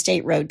Indiana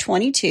State Road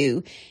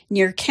 22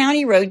 near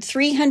County Road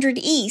 300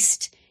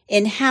 East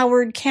in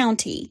Howard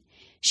County.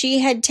 She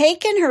had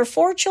taken her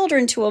 4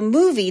 children to a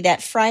movie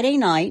that Friday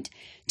night,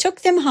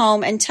 took them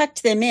home and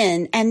tucked them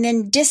in, and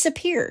then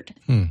disappeared.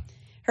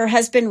 Her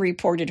husband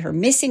reported her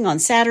missing on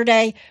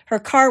Saturday. Her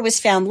car was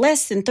found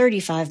less than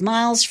 35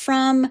 miles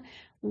from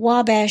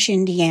Wabash,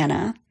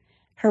 Indiana.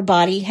 Her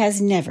body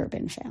has never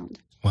been found.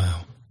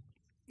 Wow.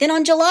 Then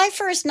on July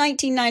 1st,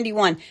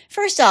 1991,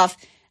 first off,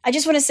 I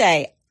just want to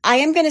say, I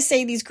am going to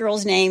say these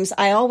girls' names.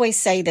 I always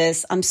say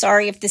this. I'm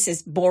sorry if this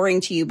is boring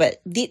to you,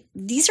 but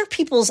these are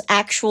people's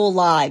actual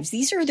lives.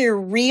 These are their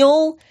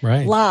real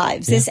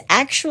lives. Yeah. This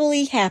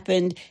actually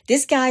happened.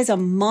 This guy's a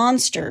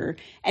monster.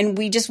 And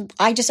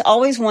I just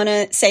always want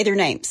to say their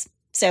names.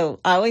 So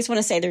I always want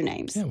to say their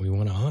names. Yeah, we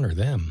want to honor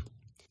them.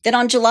 Then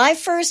on July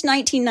 1st,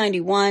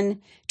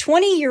 1991,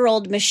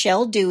 20-year-old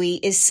Michelle Dewey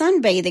is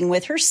sunbathing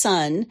with her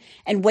son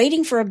and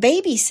waiting for a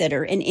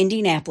babysitter in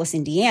Indianapolis,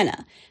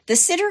 Indiana. The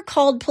sitter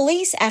called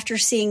police after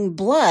seeing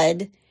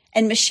blood,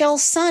 and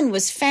Michelle's son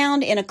was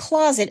found in a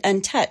closet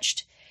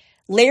untouched.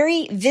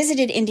 Larry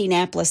visited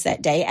Indianapolis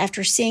that day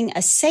after seeing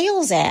a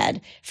sales ad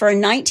for a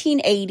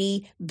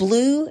 1980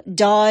 blue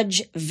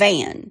Dodge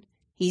van.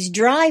 He's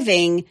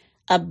driving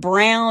a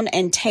brown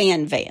and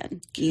tan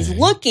van. He's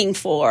looking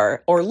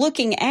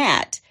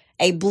at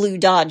a blue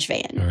Dodge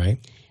van. All right.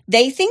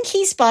 They think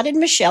he spotted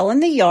Michelle in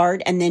the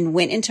yard and then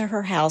went into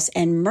her house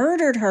and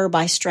murdered her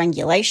by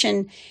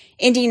strangulation.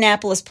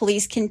 Indianapolis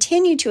police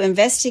continue to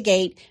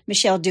investigate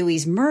Michelle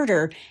Dewey's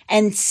murder,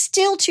 and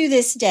still to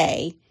this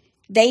day,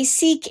 they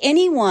seek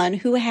anyone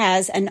who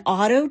has an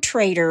Auto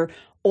Trader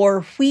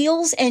or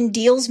Wheels and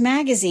Deals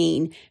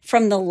magazine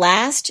from the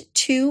last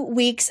 2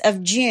 weeks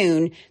of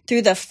June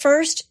through the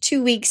first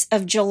 2 weeks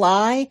of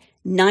July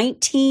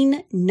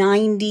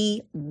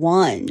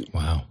 1991.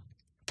 Wow.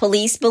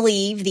 Police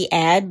believe the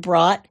ad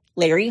brought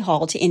Larry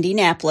Hall to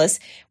Indianapolis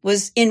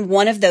was in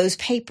one of those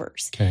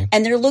papers. Okay.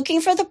 And they're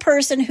looking for the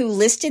person who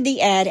listed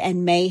the ad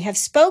and may have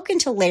spoken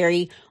to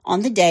Larry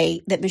on the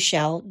day that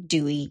Michelle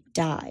Dewey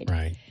died.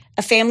 Right.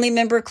 A family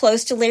member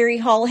close to Larry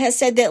Hall has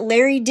said that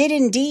Larry did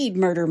indeed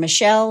murder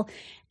Michelle,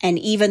 and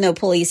even though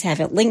police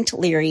haven't linked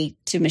Larry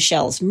to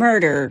Michelle's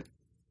murder,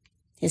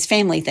 his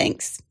family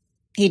thinks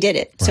he did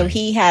it. Right. So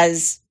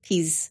he's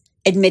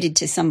admitted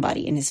to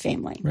somebody in his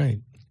family. Right.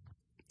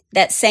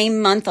 That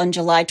same month, on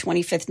July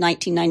 25th,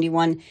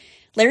 1991,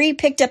 Larry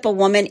picked up a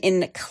woman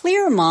in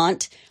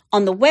Clearmont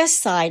on the west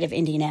side of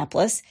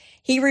Indianapolis.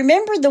 He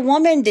remembered the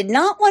woman did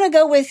not want to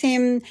go with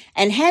him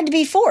and had to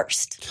be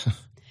forced.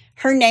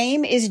 Her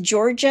name is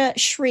Georgia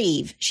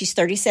Shreve. She's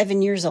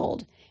 37 years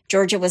old.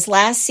 Georgia was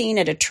last seen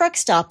at a truck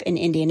stop in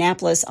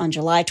Indianapolis on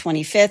July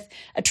 25th.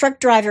 A truck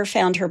driver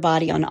found her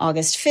body on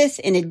August 5th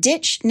in a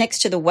ditch next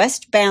to the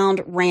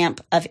westbound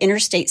ramp of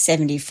Interstate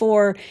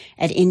 74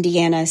 at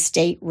Indiana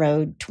State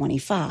Road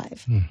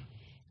 25.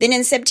 Then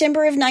in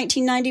September of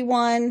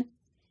 1991,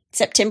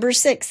 September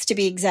 6th to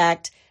be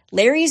exact,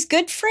 Larry's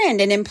good friend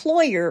and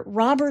employer,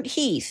 Robert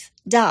Heath,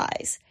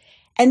 dies.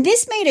 And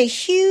this made a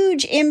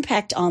huge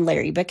impact on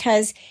Larry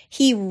because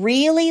he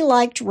really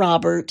liked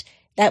Robert.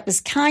 That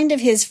was kind of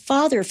his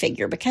father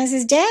figure because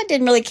his dad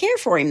didn't really care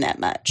for him that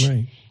much.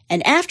 Right.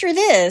 And after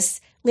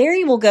this,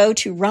 Larry will go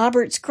to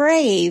Robert's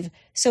grave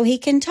so he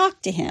can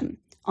talk to him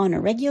on a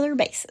regular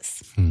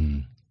basis. Hmm.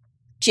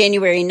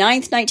 January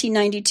 9th,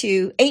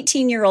 1992,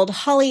 18-year-old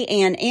Holly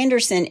Ann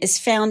Anderson is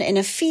found in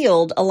a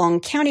field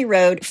along County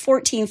Road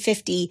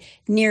 1450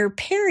 near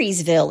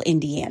Perrysville,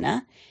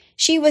 Indiana.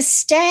 She was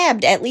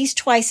stabbed at least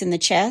twice in the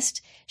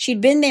chest. She'd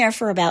been there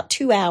for about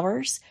 2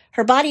 hours.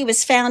 Her body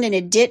was found in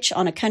a ditch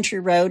on a country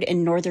road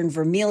in northern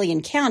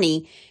Vermilion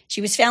County.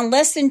 She was found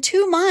less than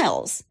 2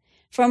 miles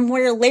from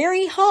where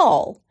Larry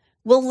Hall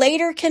will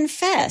later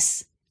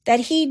confess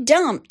that he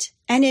dumped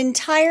an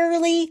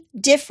entirely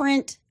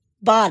different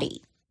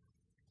body.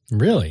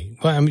 Really?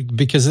 Well, I mean,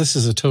 because this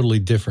is a totally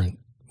different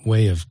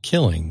way of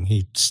killing.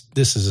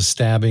 This is a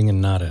stabbing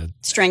and not a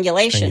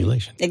strangulation.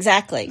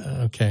 Exactly.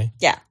 Okay.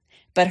 Yeah.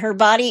 But her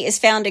body is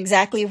found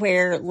exactly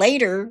where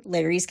later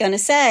Larry's going to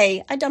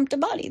say, I dumped a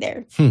body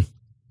there.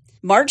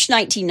 March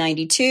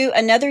 1992,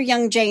 another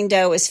young Jane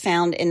Doe is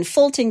found in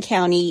Fulton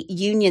County,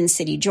 Union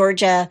City,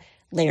 Georgia.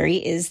 Larry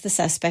is the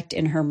suspect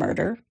in her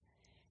murder.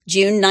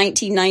 June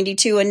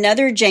 1992,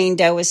 another Jane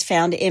Doe is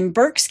found in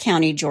Berks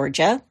County,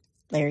 Georgia.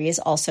 Larry is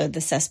also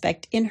the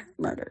suspect in her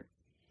murder.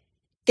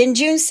 Then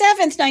June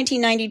 7th,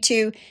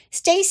 1992,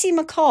 Stacy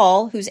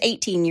McCall, who's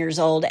 18 years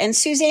old, and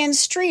Suzanne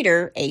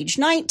Streeter, age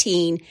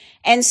 19,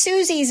 and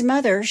Susie's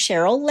mother,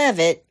 Cheryl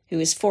Levitt, who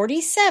is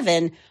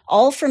 47,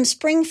 all from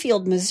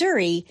Springfield,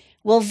 Missouri,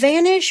 will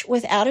vanish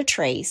without a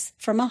trace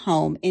from a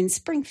home in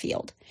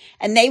Springfield.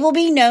 And they will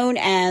be known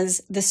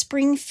as the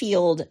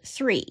Springfield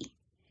Three.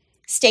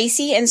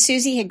 Stacy and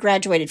Susie had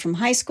graduated from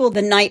high school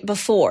the night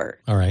before.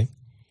 All right.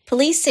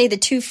 Police say the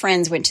two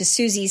friends went to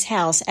Susie's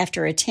house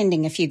after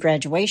attending a few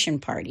graduation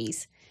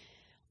parties.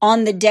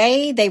 On the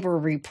day they were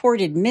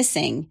reported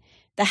missing,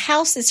 the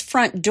house's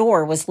front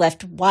door was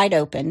left wide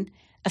open.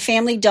 A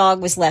family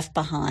dog was left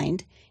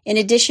behind, in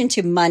addition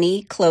to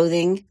money,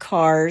 clothing,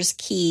 cars,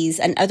 keys,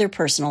 and other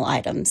personal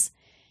items.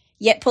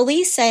 Yet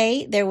police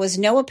say there was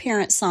no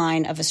apparent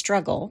sign of a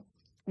struggle.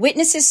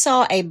 Witnesses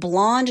saw a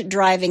blonde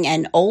driving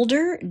an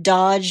older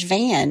Dodge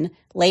van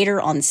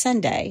later on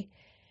Sunday.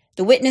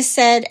 The witness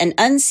said an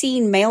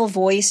unseen male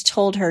voice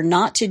told her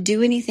not to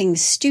do anything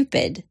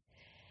stupid.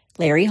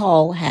 Larry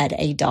Hall had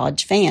a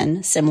Dodge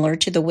van similar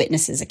to the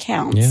witness's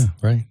accounts. Yeah,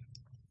 right.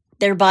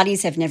 Their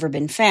bodies have never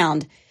been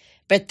found,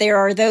 but there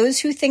are those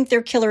who think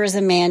their killer is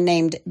a man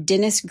named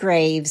Dennis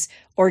Graves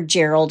or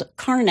Gerald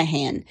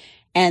Carnahan.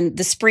 And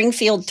the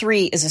Springfield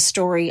Three is a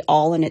story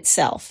all in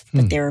itself.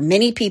 But there are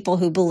many people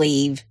who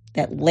believe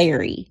that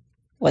Larry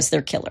was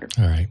their killer.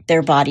 All right.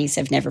 Their bodies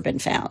have never been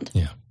found.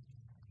 Yeah.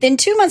 Then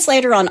 2 months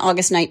later, on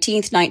August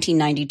 19th,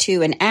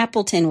 1992, in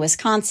Appleton,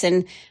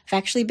 Wisconsin, I've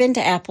actually been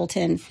to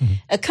Appleton,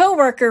 a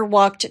coworker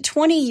walked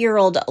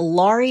 20-year-old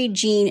Laurie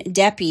Jean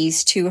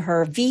Deppies to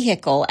her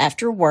vehicle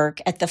after work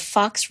at the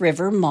Fox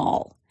River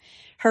Mall.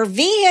 Her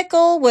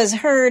vehicle was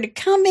heard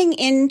coming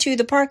into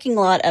the parking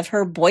lot of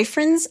her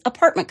boyfriend's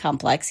apartment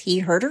complex. He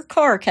heard her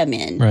car come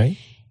in, Right.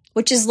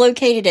 which is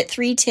located at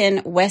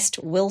 310 West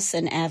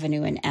Wilson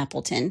Avenue in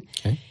Appleton.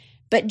 Okay.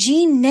 But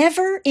Jean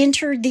never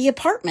entered the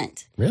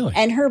apartment. Really?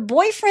 And her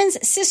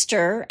boyfriend's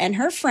sister and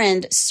her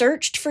friend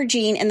searched for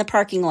Jean in the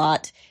parking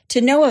lot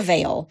to no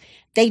avail.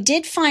 They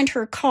did find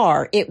her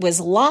car. It was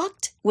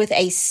locked with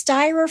a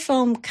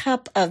styrofoam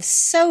cup of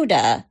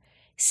soda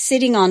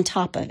sitting on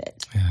top of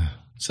it. Yeah.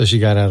 So she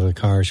got out of the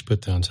car, she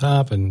put it on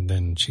top, and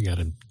then she got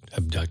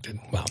abducted.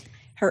 Wow.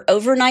 Her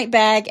overnight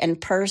bag and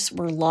purse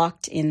were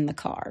locked in the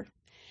car.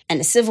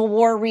 And a Civil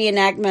War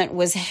reenactment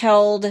was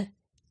held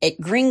at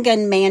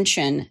Gringon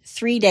Mansion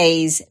 3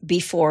 days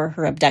before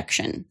her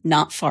abduction,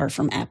 not far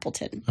from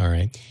Appleton. All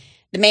right.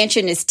 The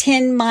mansion is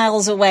 10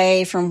 miles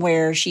away from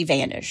where she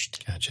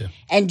vanished. Gotcha.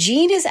 And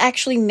Jean is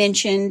actually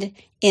mentioned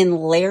in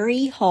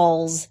Larry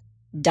Hall's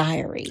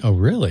diary. Oh,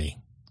 really?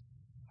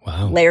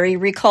 Wow. Larry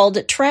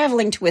recalled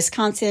traveling to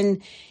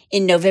Wisconsin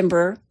in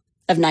November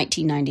of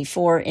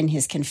 1994 in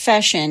his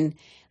confession.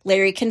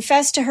 Larry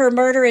confessed to her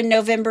murder in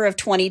November of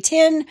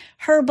 2010.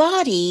 Her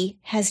body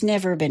has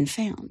never been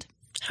found.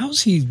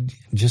 How's he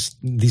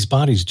these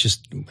bodies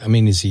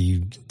is he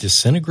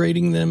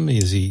disintegrating them?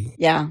 Is he?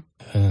 Yeah.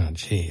 Oh,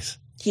 jeez.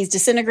 He's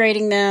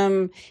disintegrating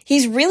them.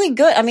 He's really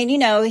good. I mean,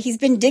 he's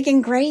been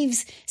digging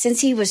graves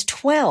since he was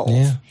 12.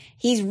 Yeah.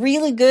 He's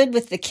really good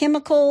with the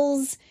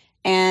chemicals.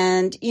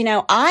 And,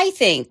 I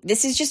think,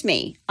 this is just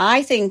me,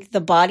 I think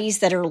the bodies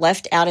that are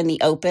left out in the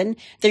open,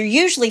 they're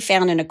usually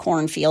found in a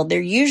cornfield.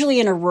 They're usually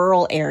in a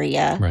rural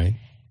area. Right.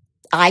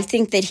 I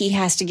think that he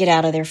has to get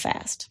out of there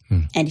fast.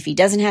 And if he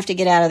doesn't have to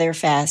get out of there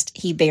fast,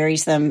 he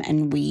buries them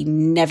and we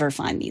never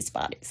find these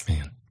bodies.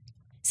 Man.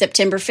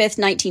 September 5th,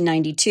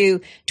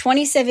 1992,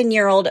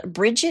 27-year-old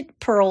Bridget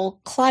Pearl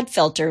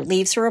Clodfelter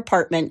leaves her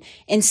apartment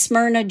in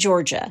Smyrna,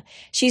 Georgia.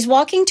 She's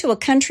walking to a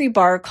country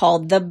bar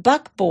called the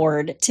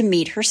Buckboard to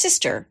meet her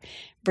sister.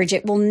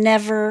 Bridget will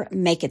never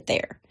make it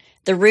there.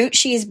 The route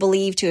she is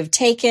believed to have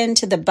taken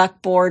to the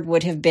Buckboard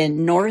would have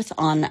been north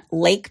on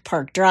Lake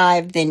Park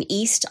Drive, then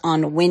east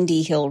on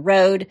Windy Hill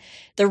Road.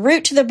 The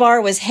route to the bar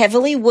was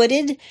heavily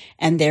wooded,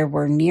 and there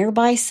were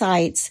nearby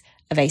sites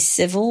of a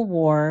Civil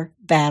War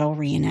battle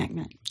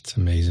reenactment. It's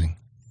amazing.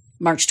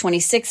 March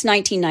 26,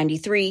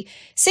 1993,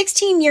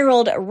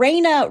 16-year-old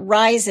Raina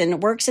Risen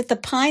works at the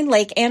Pine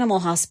Lake Animal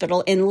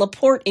Hospital in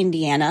LaPorte,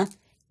 Indiana.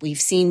 We've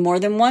seen more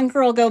than one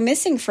girl go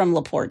missing from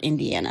LaPorte,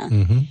 Indiana.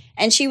 Mm-hmm.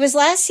 And she was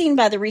last seen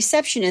by the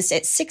receptionist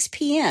at 6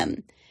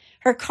 p.m.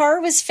 Her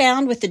car was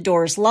found with the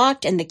doors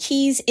locked and the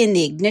keys in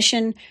the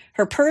ignition.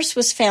 Her purse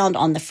was found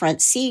on the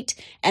front seat,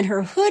 and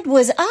her hood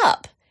was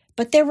up,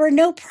 but there were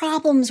no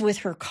problems with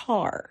her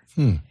car.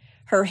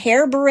 Her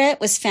hair barrette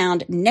was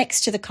found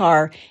next to the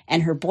car,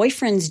 and her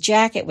boyfriend's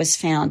jacket was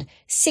found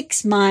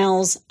 6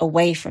 miles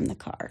away from the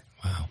car.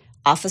 Wow.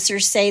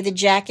 Officers say the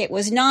jacket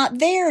was not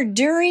there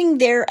during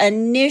their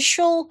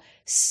initial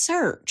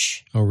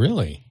search. Oh,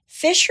 really?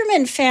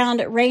 Fishermen found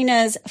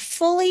Raina's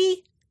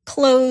fully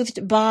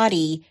clothed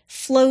body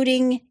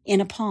floating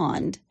in a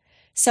pond.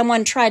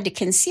 Someone tried to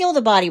conceal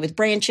the body with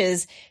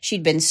branches.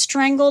 She'd been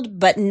strangled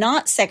but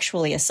not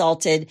sexually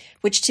assaulted,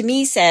 which to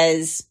me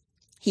says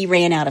he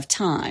ran out of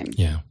time.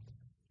 Yeah.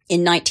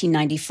 In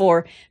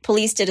 1994,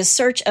 police did a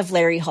search of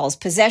Larry Hall's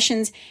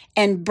possessions,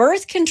 and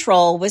birth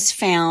control was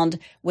found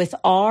with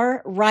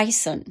R.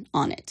 Rison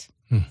on it.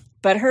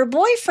 But her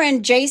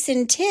boyfriend,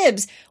 Jason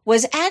Tibbs,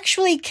 was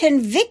actually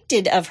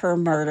convicted of her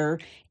murder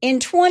in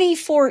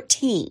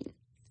 2014.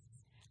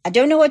 I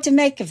don't know what to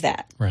make of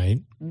that.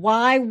 Right.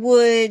 Why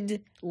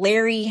would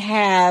Larry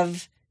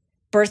have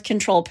birth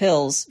control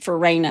pills for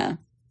Raina?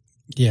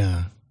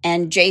 Yeah.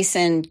 And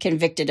Jason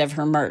convicted of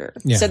her murder.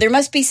 Yeah. So there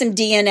must be some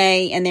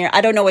DNA in there.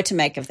 I don't know what to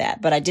make of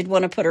that, but I did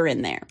want to put her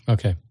in there.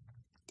 Okay.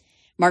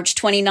 March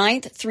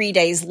 29th, 3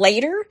 days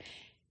later,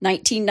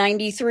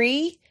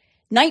 1993,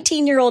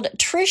 19-year-old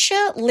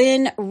Tricia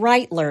Lynn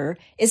Reitler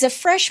is a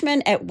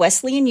freshman at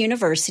Wesleyan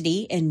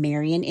University in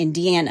Marion,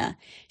 Indiana.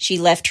 She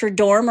left her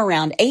dorm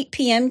around 8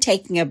 p.m.,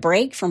 taking a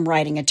break from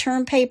writing a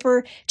term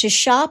paper to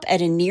shop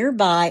at a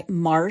nearby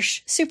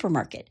Marsh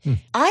supermarket.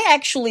 I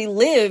actually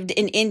lived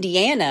in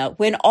Indiana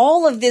when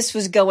all of this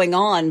was going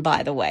on,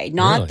 by the way.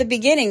 Not Really? the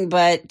beginning,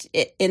 but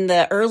in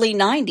the early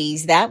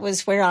 90s, that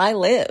was where I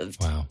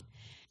lived. Wow.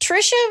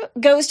 Tricia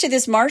goes to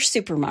this Marsh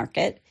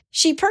supermarket.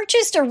 She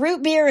purchased a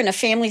root beer and a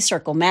Family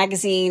Circle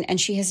magazine, and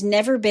she has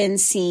never been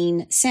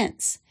seen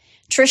since.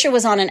 Tricia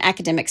was on an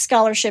academic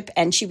scholarship,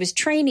 and she was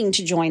training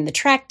to join the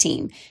track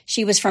team.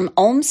 She was from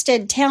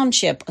Olmsted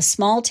Township, a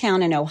small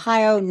town in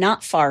Ohio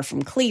not far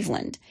from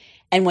Cleveland.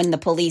 And when the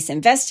police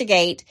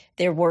investigate,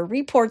 there were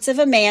reports of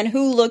a man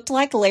who looked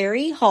like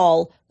Larry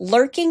Hall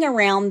lurking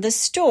around the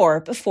store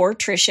before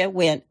Tricia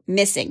went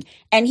missing.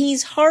 And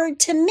he's hard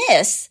to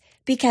miss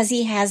because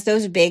he has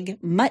those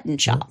big mutton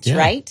chops, Yeah.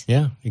 right?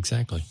 Yeah,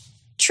 exactly.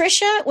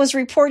 Tricia was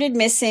reported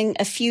missing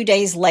a few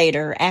days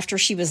later after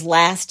she was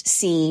last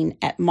seen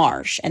at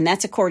Marsh, and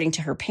that's according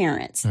to her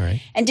parents. All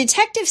right. And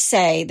detectives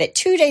say that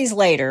 2 days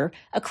later,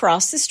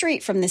 across the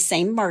street from the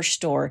same Marsh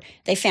store,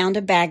 they found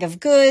a bag of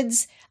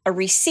goods, a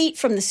receipt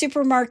from the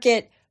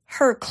supermarket.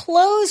 Her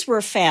clothes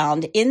were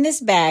found in this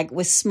bag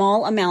with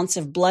small amounts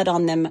of blood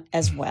on them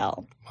as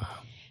well. Wow.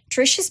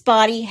 Tricia's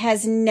body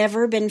has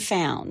never been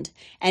found.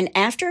 And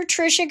after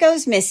Tricia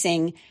goes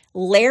missing,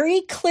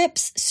 Larry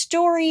clips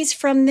stories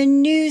from the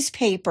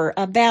newspaper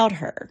about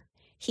her.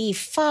 He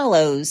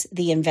follows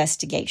the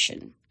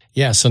investigation.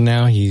 Yeah, so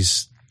now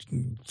he's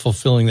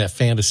fulfilling that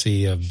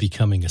fantasy of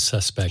becoming a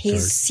suspect.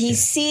 He's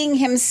seeing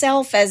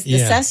himself as the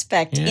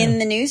suspect in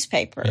the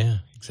newspaper. Yeah,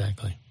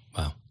 exactly.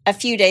 Wow. A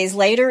few days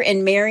later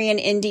in Marion,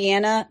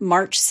 Indiana,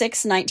 March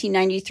 6,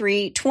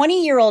 1993,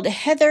 20-year-old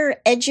Heather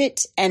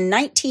Edgett and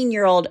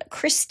 19-year-old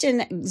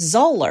Kristen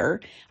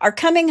Zoller are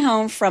coming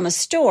home from a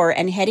store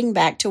and heading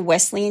back to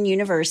Wesleyan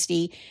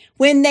University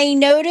when they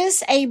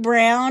notice a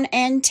brown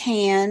and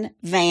tan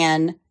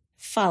van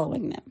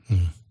following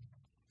them.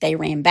 They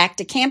ran back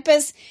to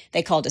campus.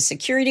 They called a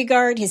security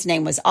guard. His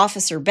name was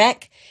Officer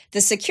Beck.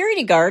 The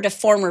security guard, a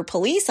former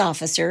police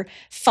officer,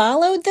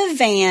 followed the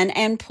van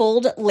and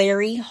pulled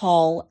Larry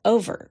Hall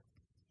over.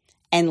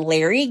 And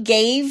Larry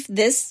gave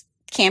this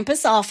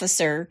campus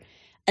officer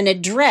an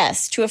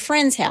address to a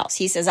friend's house.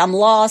 He says, I'm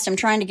lost. I'm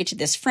trying to get to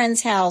this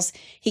friend's house.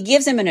 He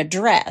gives him an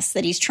address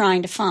that he's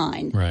trying to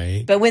find.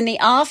 Right. But when the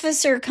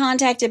officer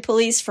contacted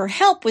police for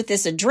help with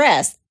this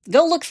address,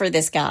 go look for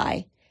this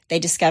guy, they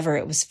discover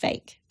it was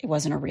fake. It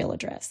wasn't a real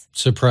address.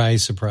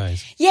 Surprise,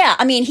 surprise. Yeah,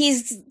 I mean,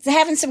 he's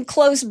having some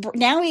close...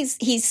 Now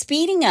he's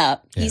speeding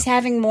up. Yeah. He's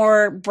having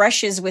more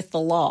brushes with the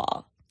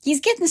law. He's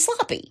getting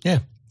sloppy. Yeah.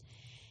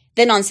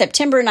 Then on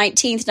September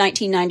 19th,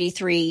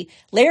 1993,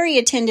 Larry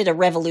attended a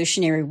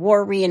Revolutionary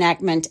War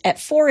reenactment at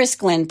Forest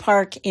Glen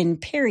Park in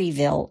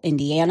Perryville,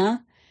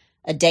 Indiana.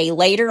 A day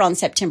later, on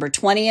September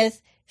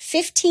 20th,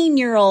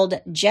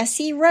 15-year-old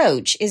Jessie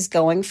Roach is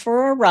going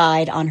for a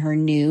ride on her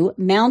new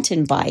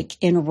mountain bike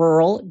in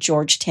rural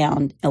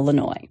Georgetown,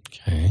 Illinois.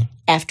 Okay.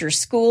 After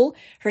school,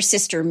 her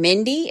sister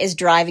Mindy is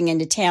driving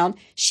into town.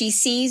 She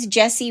sees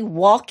Jessie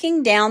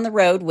walking down the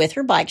road with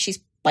her bike. She's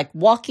like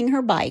walking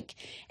her bike.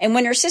 And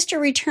when her sister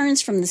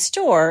returns from the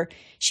store,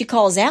 she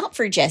calls out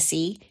for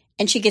Jessie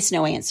and she gets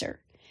no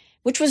answer,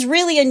 which was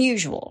really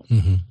unusual.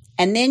 Mm-hmm.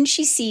 And then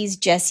she sees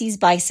Jessie's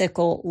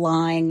bicycle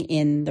lying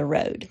in the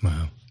road.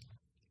 Wow.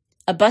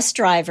 A bus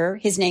driver,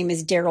 his name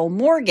is Daryl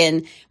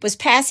Morgan, was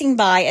passing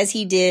by as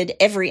he did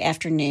every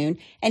afternoon,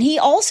 and he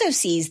also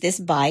sees this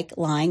bike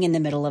lying in the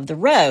middle of the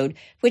road,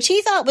 which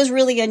he thought was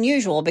really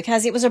unusual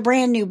because it was a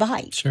brand new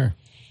bike. Sure.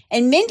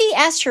 And Mindy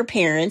asked her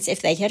parents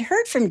if they had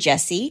heard from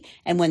Jesse,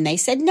 and when they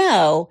said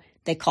no,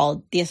 they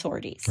called the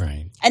authorities.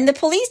 Right. And the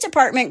police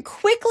department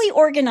quickly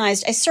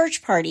organized a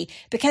search party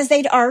because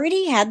they'd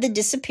already had the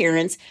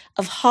disappearance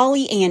of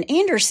Holly Ann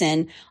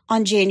Anderson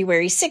on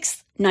January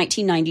 6th,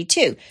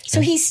 1992. Okay.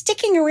 So he's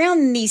sticking around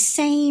in these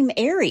same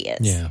areas.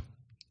 Yeah.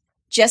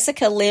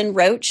 Jessica Lynn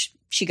Roach,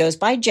 she goes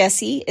by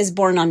Jessie, is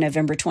born on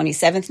November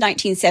 27th,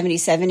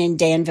 1977 in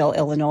Danville,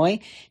 Illinois.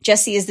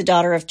 Jessie is the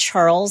daughter of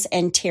Charles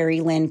and Terry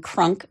Lynn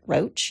Crunk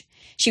Roach.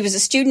 She was a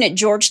student at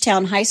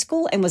Georgetown High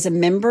School and was a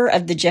member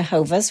of the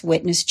Jehovah's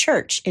Witness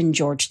Church in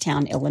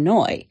Georgetown,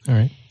 Illinois. All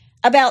right.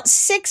 About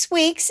 6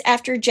 weeks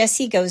after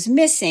Jessie goes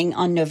missing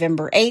on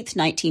November 8th,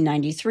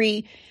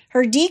 1993,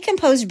 her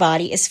decomposed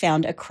body is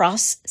found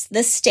across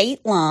the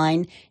state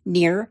line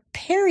near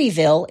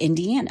Perryville,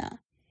 Indiana.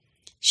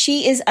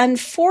 She is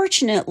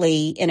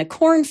unfortunately in a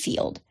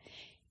cornfield.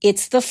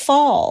 It's the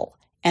fall,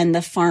 and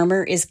the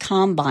farmer is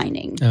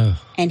combining,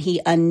 and he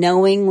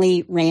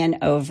unknowingly ran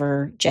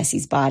over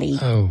Jessie's body,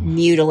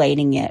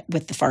 mutilating it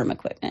with the farm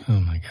equipment. Oh,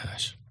 my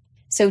gosh.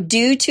 So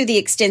due to the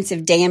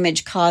extensive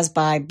damage caused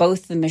by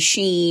both the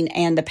machine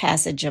and the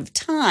passage of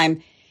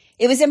time,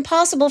 it was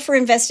impossible for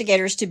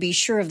investigators to be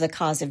sure of the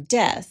cause of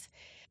death.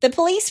 The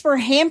police were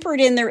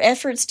hampered in their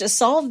efforts to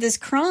solve this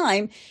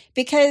crime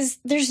because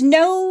there's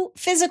no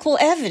physical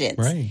evidence.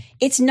 Right.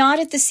 It's not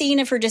at the scene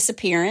of her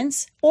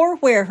disappearance or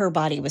where her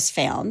body was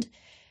found.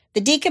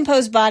 The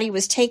decomposed body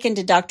was taken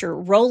to Dr.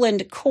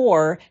 Roland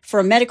Core for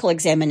a medical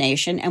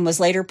examination and was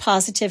later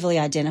positively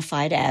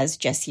identified as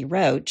Jessie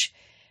Roach.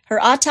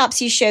 Her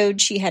autopsy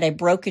showed she had a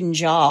broken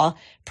jaw,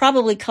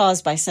 probably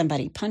caused by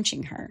somebody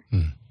punching her.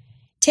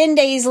 10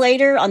 days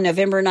later, on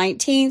November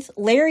 19th,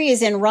 Larry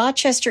is in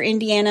Rochester,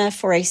 Indiana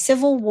for a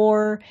Civil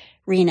War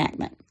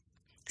reenactment.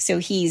 So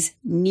he's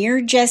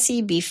near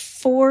Jessie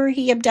before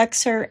he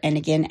abducts her and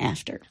again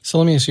after. So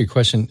let me ask you a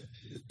question.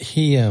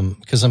 He,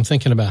 because I'm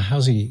thinking about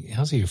how's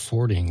he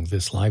affording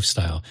this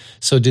lifestyle?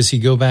 So does he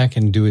go back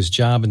and do his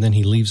job and then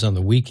he leaves on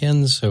the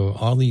weekends? So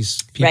all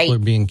these people are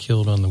being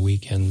killed on the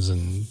weekends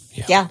and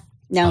yeah.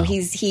 No,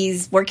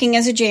 he's working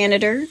as a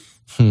janitor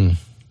and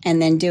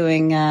then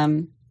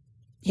doing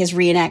his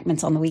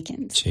reenactments on the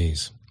weekends.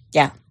 Jeez.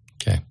 Yeah.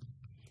 Okay.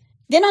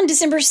 Then on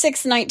December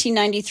 6,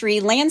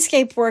 1993,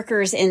 landscape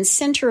workers in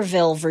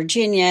Centerville,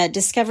 Virginia,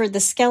 discovered the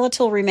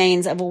skeletal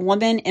remains of a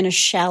woman in a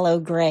shallow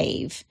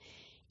grave.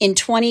 In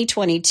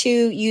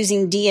 2022,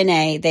 using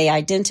DNA, they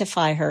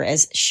identify her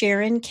as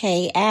Sharon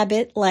K.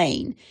 Abbott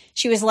Lane.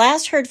 She was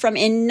last heard from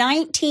in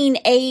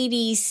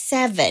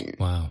 1987.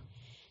 Wow.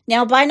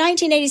 Now, by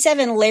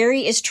 1987,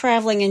 Larry is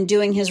traveling and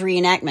doing his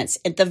reenactments.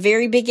 At the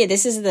very beginning,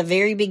 this is the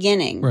very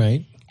beginning.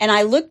 Right. And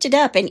I looked it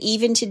up, and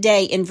even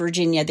today in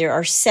Virginia, there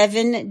are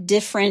 7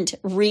 different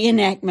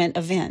reenactment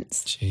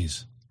events.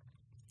 Jeez.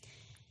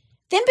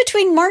 Then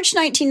between March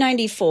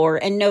 1994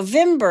 and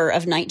November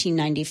of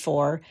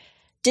 1994,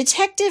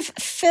 Detective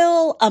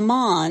Phil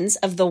Ammons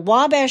of the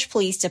Wabash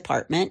Police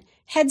Department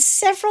had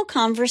several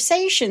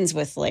conversations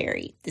with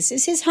Larry. This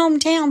is his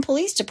hometown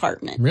police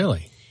department.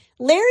 Really?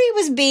 Larry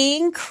was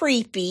being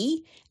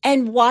creepy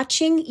and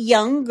watching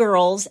young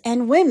girls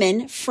and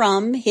women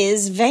from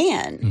his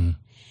van.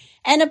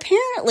 And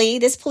apparently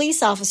this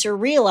police officer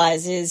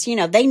realizes,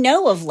 they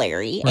know of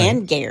Larry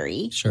and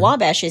Gary. Sure.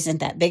 Wabash isn't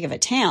that big of a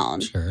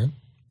town. Sure.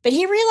 But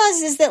he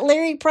realizes that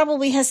Larry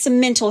probably has some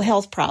mental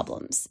health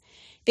problems.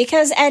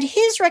 Because at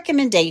his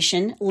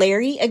recommendation,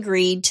 Larry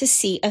agreed to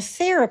see a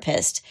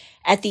therapist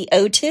at the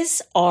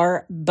Otis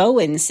R.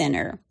 Bowen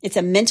Center. It's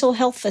a mental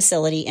health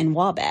facility in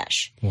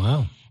Wabash.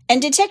 Wow.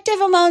 And Detective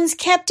Ammons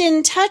kept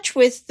in touch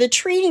with the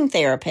treating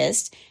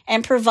therapist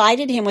and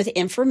provided him with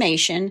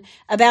information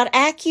about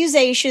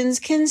accusations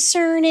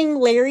concerning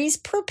Larry's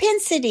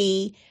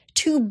propensity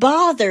to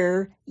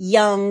bother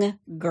young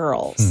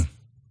girls.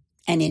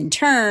 And in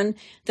turn,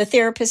 the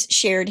therapist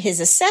shared his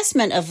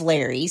assessment of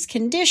Larry's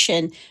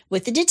condition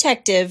with the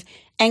detective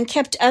and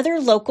kept other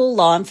local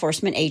law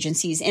enforcement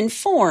agencies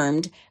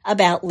informed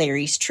about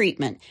Larry's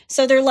treatment.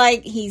 So they're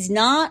like, he's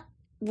not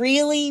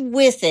really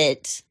with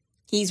it.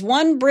 He's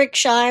one brick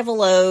shy of a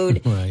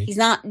load. Right. He's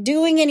not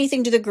doing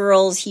anything to the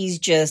girls. He's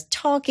just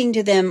talking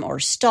to them or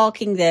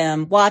stalking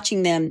them,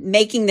 watching them,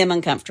 making them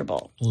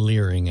uncomfortable.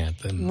 Leering at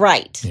them.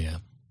 Right. Yeah.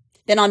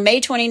 Then on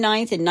May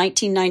 29th in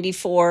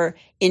 1994,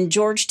 in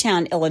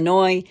Georgetown,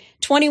 Illinois,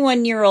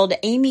 21-year-old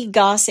Amy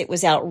Gossett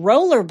was out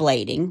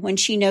rollerblading when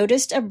she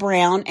noticed a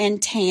brown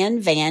and tan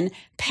van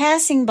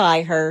passing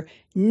by her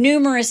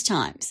numerous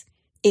times.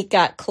 It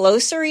got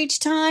closer each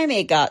time.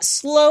 It got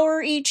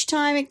slower each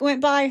time it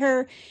went by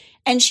her.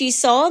 And she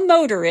saw a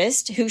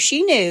motorist who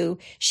she knew.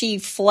 She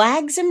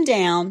flags him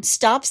down,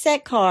 stops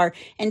that car,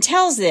 and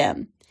tells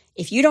them,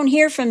 if you don't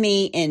hear from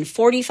me in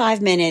 45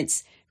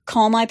 minutes,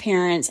 call my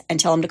parents and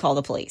tell them to call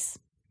the police.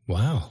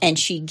 Wow. And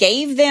she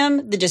gave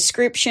them the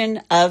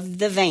description of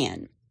the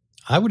van.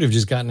 I would have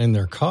just gotten in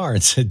their car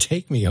and said,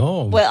 take me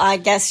home. Well, I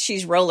guess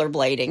she's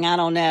rollerblading. I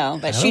don't know.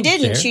 But she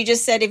didn't. Care. She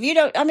just said, if you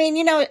don't, I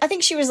mean, I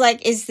think she was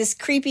like, is this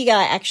creepy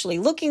guy actually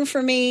looking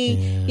for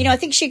me? Yeah. I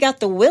think she got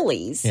the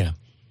willies. Yeah.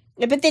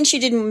 But then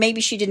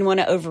maybe she didn't want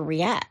to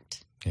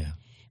overreact. Yeah.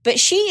 But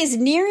she is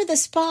near the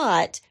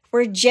spot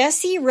where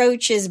Jesse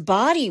Roach's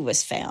body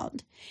was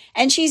found.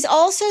 And she's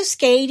also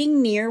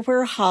skating near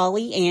where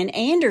Holly Ann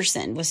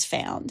Anderson was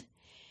found.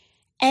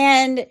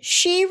 And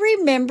she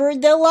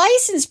remembered the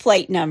license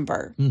plate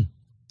number.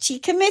 She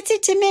commits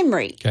it to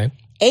memory. Okay.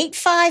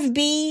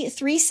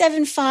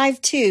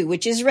 85B3752,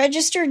 which is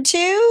registered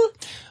to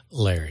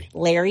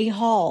Larry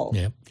Hall.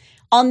 Yep.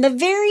 On the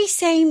very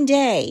same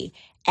day,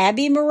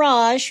 Abby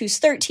Mirage, who's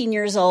 13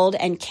 years old,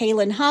 and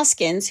Kaylin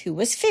Hoskins, who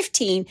was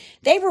 15,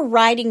 they were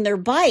riding their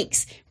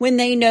bikes when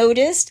they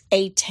noticed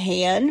a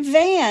tan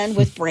van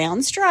with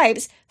brown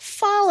stripes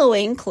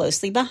following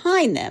closely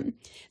behind them.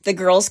 The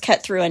girls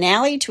cut through an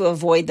alley to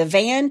avoid the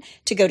van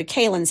to go to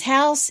Kaylin's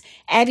house.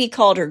 Abby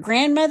called her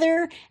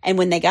grandmother, and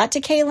when they got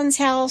to Kaylin's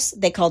house,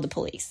 they called the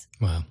police.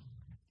 Wow.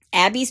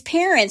 Abby's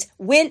parents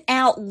went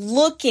out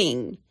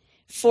looking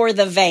for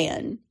the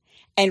van,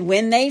 and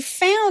when they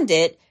found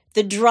it,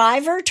 the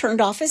driver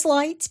turned off his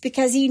lights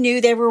because he knew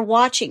they were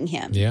watching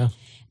him. Yeah.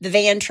 The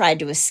van tried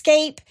to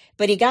escape,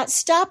 but he got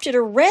stopped at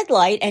a red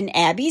light, and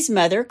Abby's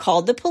mother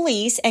called the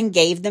police and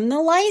gave them the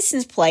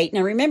license plate.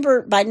 Now,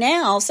 remember, by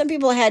now, some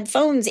people had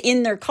phones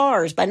in their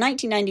cars by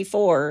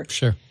 1994.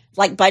 Sure.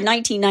 Like by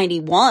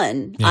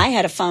 1991, I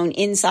had a phone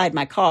inside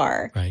my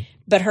car. Right.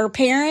 But her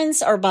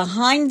parents are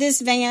behind this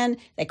van.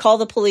 They call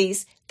the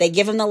police. They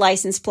give them the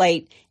license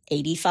plate,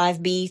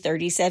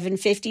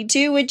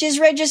 85B3752, which is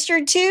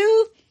registered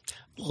to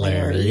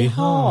Larry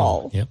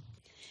Hall. Yep.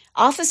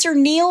 Officer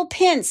Neil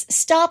Pence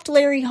stopped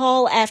Larry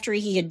Hall after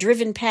he had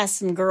driven past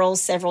some girls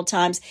several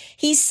times.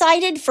 He's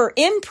cited for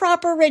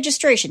improper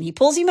registration. He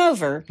pulls him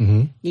over.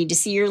 Mm-hmm. Need to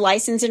see your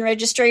license and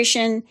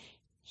registration.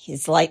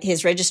 His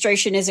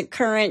registration isn't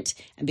current.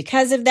 And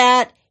because of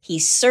that, he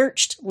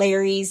searched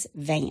Larry's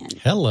van.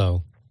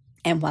 Hello.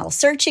 And while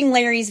searching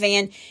Larry's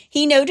van,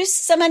 he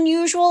noticed some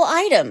unusual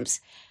items,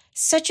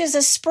 such as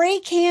a spray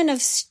can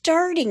of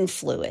starting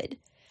fluid,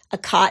 a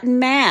cotton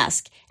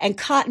mask, and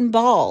cotton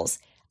balls,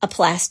 a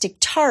plastic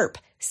tarp,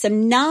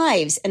 some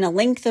knives, and a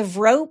length of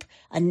rope,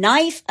 a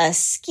knife, a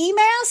ski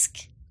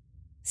mask?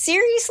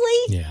 Seriously?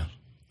 Yeah.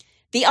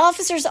 The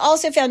officers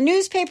also found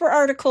newspaper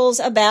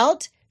articles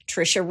about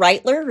Tricia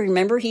Reitler.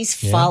 Remember, he's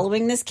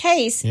following this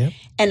case. Yep.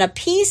 And a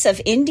piece of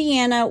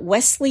Indiana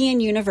Wesleyan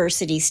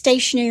University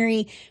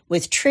stationery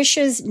with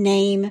Tricia's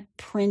name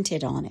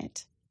printed on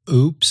it.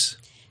 Oops.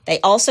 They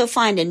also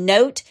find a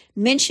note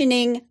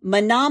mentioning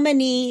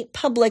Menominee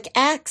Public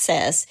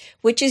Access,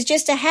 which is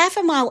just a half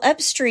a mile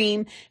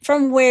upstream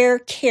from where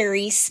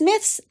Carrie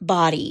Smith's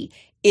body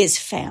is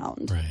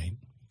found. Right.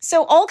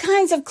 So all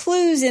kinds of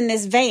clues in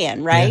this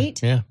van, right?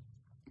 Yeah.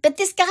 But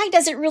this guy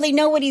doesn't really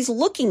know what he's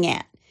looking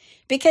at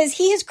because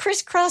he has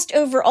crisscrossed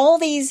over all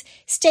these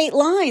state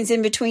lines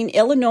in between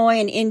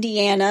Illinois and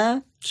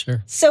Indiana.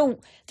 Sure. So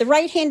the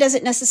right hand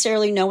doesn't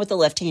necessarily know what the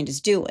left hand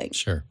is doing.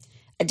 Sure.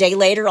 A day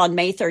later, on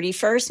May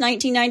 31st,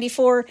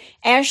 1994,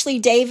 Ashley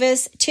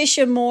Davis,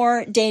 Tisha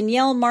Moore,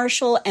 Danielle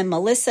Marshall, and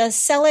Melissa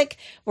Selleck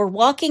were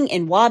walking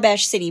in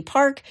Wabash City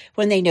Park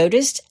when they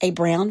noticed a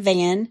brown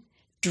van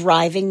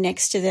driving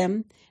next to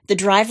them. The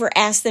driver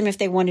asked them if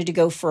they wanted to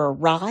go for a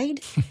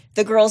ride.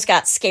 The girls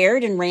got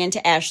scared and ran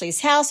to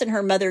Ashley's house, and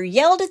her mother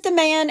yelled at the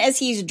man as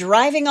he's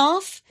driving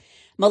off.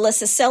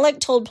 Melissa Selleck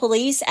told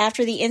police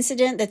after the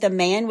incident that the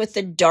man with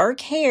the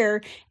dark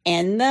hair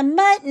and the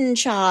mutton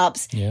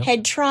chops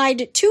had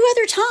tried 2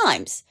 other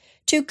times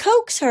to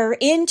coax her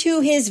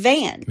into his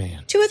van.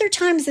 Man. 2 other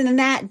times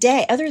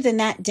other than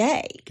that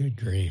day. Good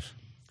grief.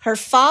 Her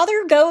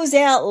father goes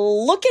out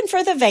looking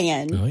for the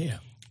van. Oh, yeah.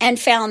 And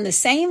found the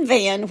same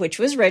van, which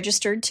was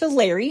registered to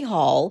Larry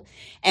Hall,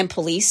 and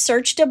police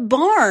searched a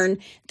barn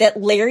that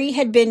Larry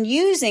had been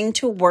using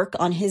to work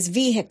on his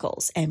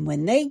vehicles. And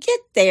when they get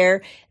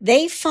there,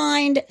 they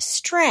find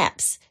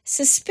straps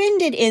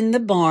suspended in the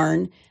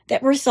barn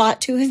that were thought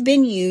to have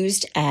been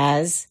used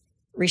as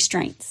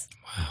restraints.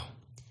 Wow.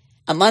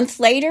 A month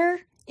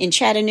later, in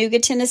Chattanooga,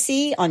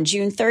 Tennessee, on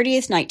June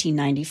 30th,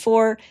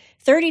 1994,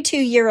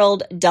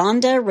 32-year-old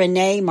Donda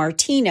Renee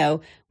Martino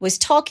was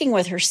talking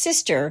with her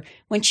sister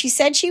when she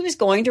said she was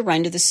going to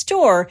run to the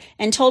store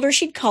and told her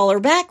she'd call her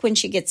back when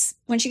she gets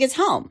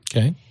home.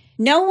 Okay.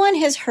 No one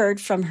has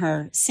heard from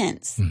her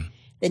since.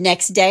 The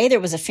next day, there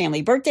was a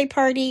family birthday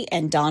party,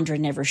 and Dondra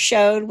never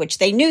showed, which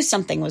they knew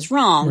something was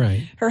wrong.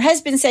 Right. Her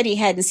husband said he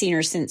hadn't seen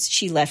her since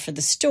she left for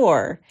the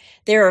store.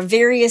 There are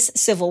various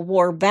Civil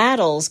War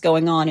battles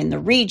going on in the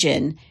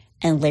region,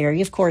 and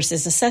Larry, of course,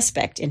 is a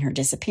suspect in her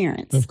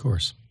disappearance. Of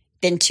course.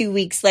 Then 2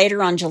 weeks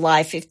later, on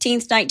July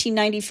 15th,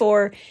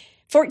 1994,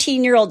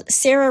 14-year-old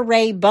Sarah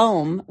Ray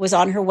Boehm was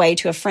on her way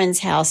to a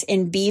friend's house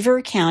in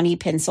Beaver County,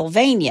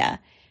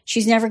 Pennsylvania.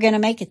 She's never going to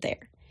make it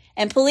there.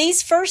 And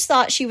police first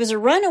thought she was a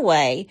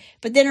runaway,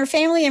 but then her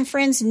family and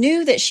friends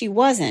knew that she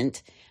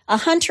wasn't. a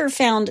hunter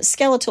found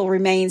skeletal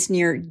remains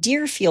near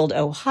Deerfield,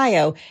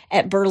 Ohio,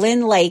 at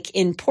Berlin Lake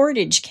in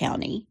Portage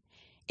County.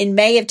 In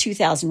May of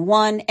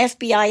 2001,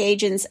 FBI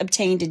agents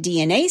obtained a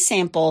DNA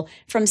sample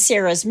from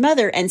Sarah's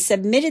mother and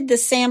submitted the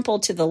sample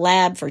to the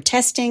lab for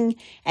testing.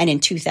 And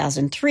in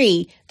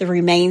 2003, the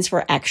remains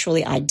were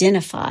actually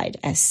identified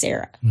as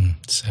Sarah.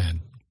 Sad.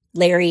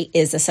 Larry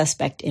is a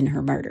suspect in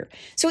her murder.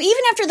 So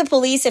even after the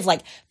police have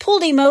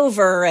pulled him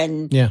over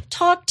and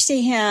talked to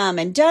him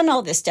and done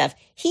all this stuff,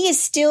 he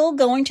is still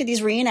going to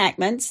these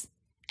reenactments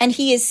and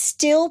he is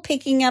still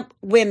picking up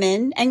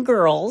women and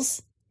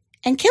girls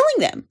and killing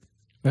them.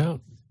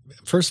 Well,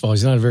 first of all,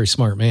 he's not a very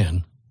smart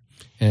man.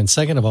 And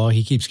second of all,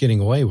 he keeps getting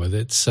away with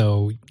it.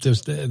 So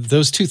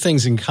those two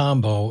things in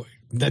combo,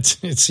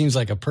 it seems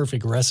like a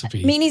perfect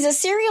recipe. I mean, he's a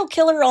serial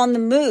killer on the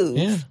move.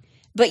 Yeah.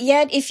 But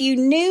yet, if you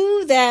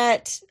knew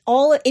that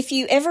if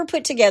you ever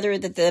put together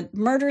that the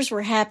murders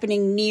were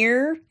happening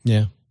near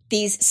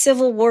these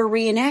Civil War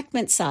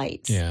reenactment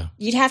sites,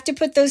 you'd have to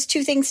put those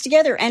two things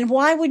together. And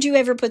why would you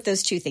ever put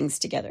those two things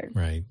together?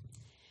 Right.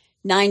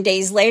 9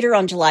 days later,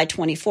 on July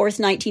 24th,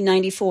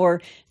 1994,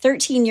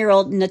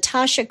 13-year-old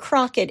Natasha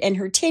Crockett and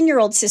her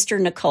 10-year-old sister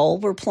Nicole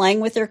were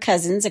playing with their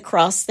cousins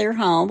across their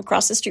home,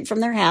 across the street from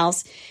their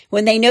house,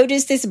 when they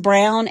noticed this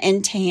brown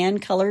and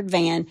tan-colored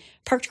van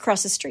parked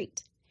across the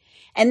street.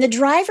 And the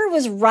driver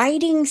was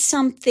writing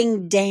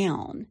something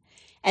down.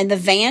 And the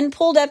van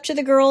pulled up to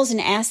the girls and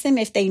asked them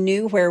if they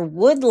knew where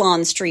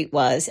Woodlawn Street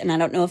was. And I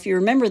don't know if you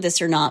remember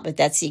this or not, but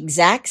that's the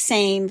exact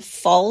same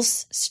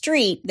false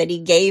street that he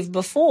gave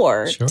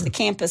before to the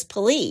campus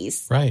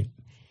police. Right.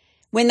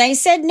 When they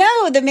said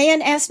no, the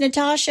man asked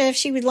Natasha if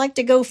she would like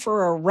to go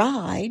for a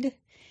ride.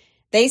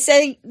 They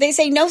say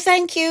no,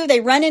 thank you.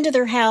 They run into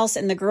their house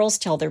and the girls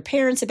tell their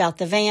parents about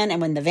the van. And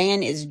when the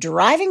van is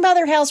driving by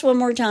their house one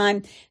more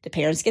time, the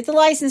parents get the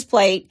license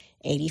plate,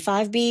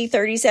 85B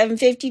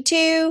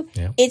 3752.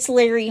 Yep. It's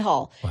Larry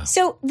Hall. Wow.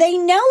 So they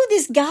know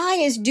this guy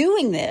is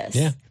doing this.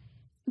 Yeah.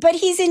 But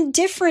he's in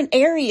different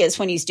areas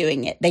when he's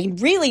doing it. They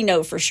really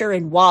know for sure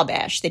in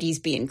Wabash that he's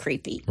being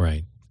creepy.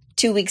 Right.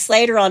 2 weeks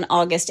later, on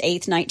August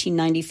 8th,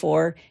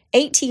 1994,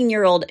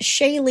 18-year-old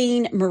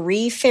Shailene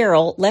Marie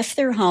Farrell left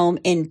their home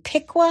in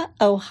Piqua,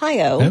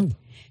 Ohio,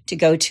 to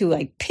go to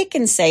a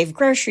pick-and-save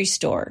grocery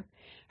store.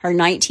 Her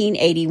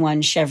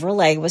 1981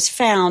 Chevrolet was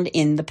found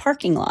in the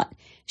parking lot.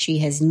 She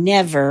has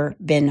never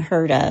been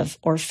heard of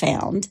or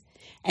found.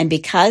 And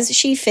because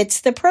she fits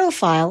the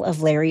profile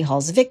of Larry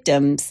Hall's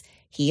victims,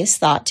 he is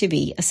thought to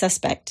be a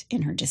suspect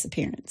in her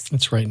disappearance.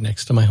 That's right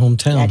next to my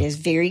hometown. That is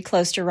very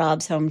close to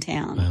Rob's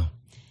hometown. Wow.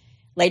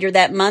 Later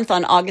that month,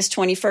 on August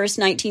 21st,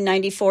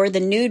 1994, the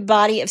nude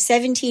body of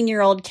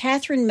 17-year-old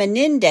Catherine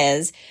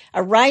Menendez,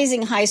 a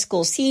rising high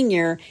school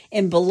senior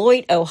in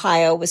Beloit,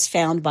 Ohio, was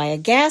found by a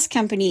gas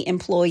company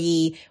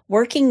employee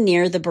working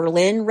near the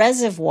Berlin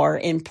Reservoir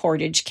in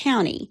Portage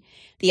County.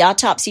 The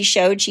autopsy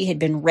showed she had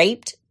been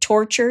raped,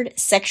 tortured,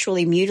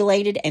 sexually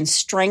mutilated, and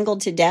strangled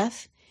to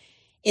death.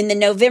 In the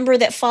November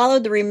that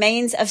followed, the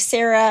remains of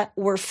Sarah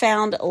were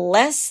found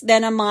less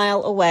than a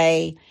mile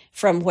away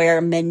from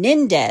where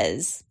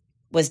Menendez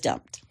was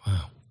dumped.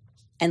 Wow.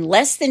 And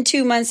less than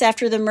 2 months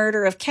after the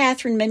murder of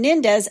Catherine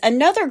Menendez,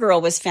 another girl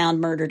was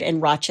found murdered in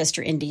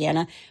Rochester,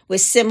 Indiana,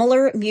 with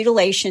similar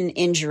mutilation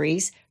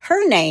injuries.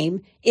 Her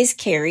name is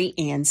Carrie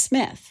Ann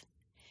Smith.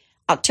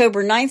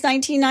 October 9th,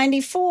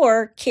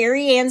 1994,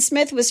 Carrie Ann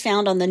Smith was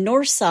found on the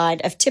north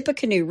side of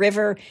Tippecanoe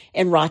River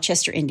in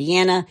Rochester,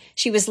 Indiana.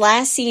 She was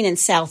last seen in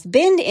South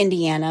Bend,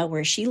 Indiana,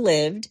 where she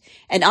lived.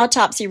 An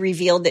autopsy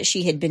revealed that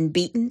she had been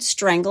beaten,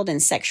 strangled,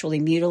 and sexually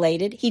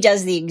mutilated. He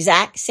does the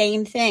exact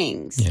same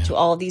things to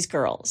all these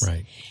girls.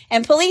 Right.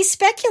 And police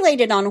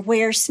speculated on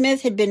where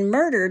Smith had been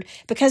murdered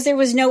because there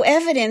was no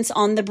evidence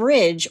on the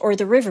bridge or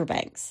the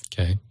riverbanks.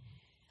 Okay.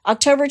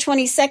 October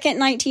 22nd,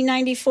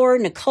 1994,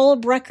 Nicole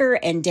Brucker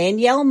and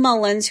Danielle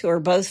Mullins, who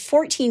are both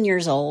 14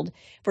 years old,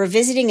 were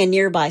visiting a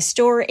nearby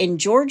store in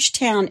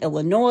Georgetown,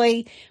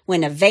 Illinois,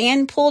 when a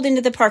van pulled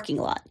into the parking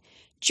lot.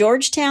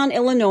 Georgetown,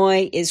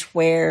 Illinois is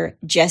where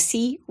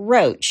Jessie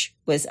Roach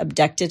was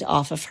abducted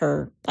off of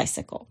her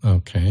bicycle.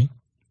 Okay.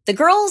 The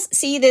girls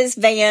see this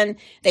van.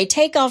 They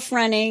take off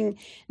running.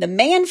 The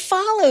man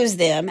follows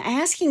them,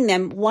 asking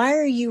them, "Why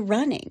are you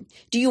running?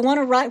 Do you want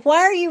to ride? Why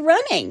are you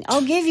running?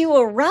 I'll give you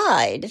a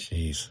ride."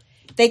 Jeez.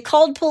 They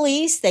called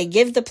police. They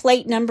give the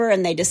plate number,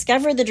 and they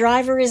discover the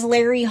driver is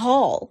Larry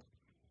Hall.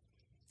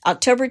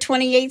 October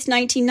 28th,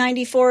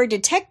 1994,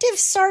 Detective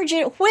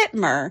Sergeant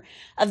Whitmer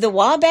of the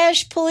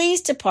Wabash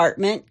Police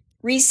Department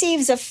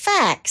receives a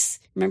fax.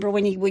 Remember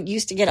when you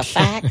used to get a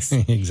fax?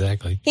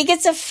 Exactly. He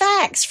gets a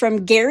fax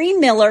from Gary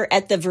Miller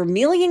at the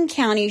Vermilion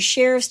County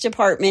Sheriff's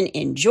Department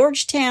in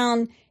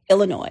Georgetown,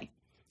 Illinois.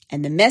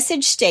 And the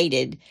message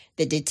stated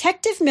that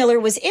Detective Miller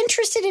was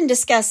interested in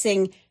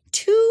discussing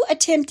 2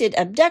 attempted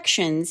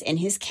abductions in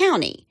his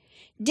county.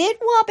 Did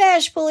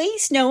Wabash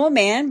police know a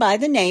man by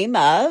the name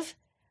of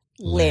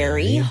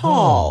Larry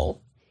Hall?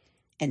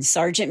 And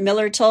Sergeant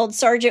Miller told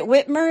Sergeant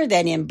Whitmer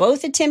that in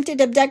both attempted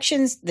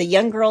abductions, the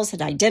young girls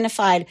had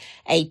identified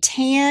a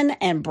tan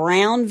and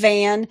brown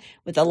van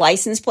with a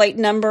license plate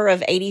number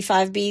of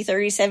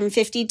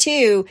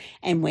 85B3752.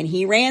 And when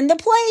he ran the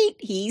plate,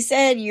 he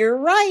said, "You're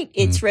right,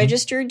 it's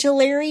registered to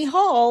Larry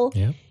Hall."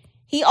 Yep.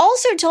 He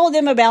also told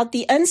them about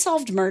the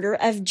unsolved murder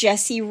of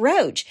Jesse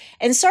Roach.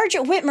 And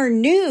Sergeant Whitmer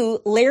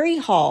knew Larry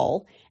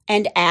Hall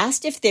and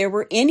asked if there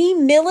were any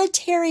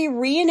military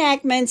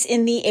reenactments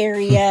in the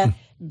area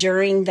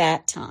during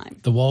that time.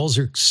 The walls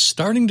are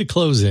starting to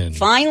close in.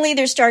 Finally,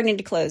 they're starting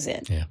to close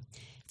in. Yeah.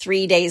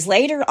 3 days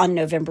later, on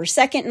November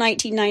 2nd,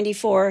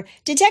 1994,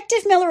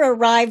 Detective Miller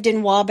arrived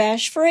in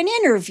Wabash for an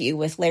interview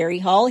with Larry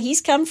Hall.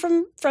 He's come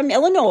from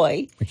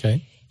Illinois.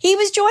 Okay. He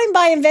was joined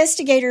by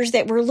investigators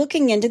that were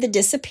looking into the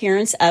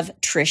disappearance of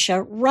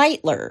Tricia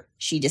Reitler.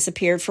 She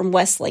disappeared from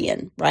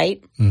Wesleyan,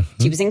 right?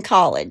 She was in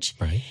college.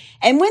 Right.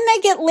 And when they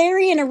get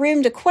Larry in a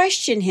room to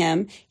question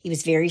him, he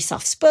was very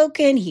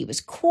soft-spoken. He was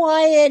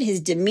quiet.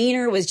 His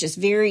demeanor was just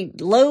very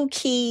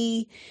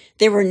low-key.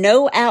 There were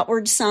no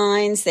outward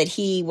signs that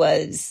he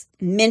was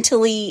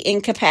mentally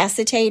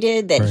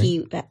incapacitated, that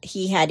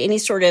he had any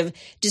sort of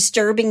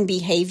disturbing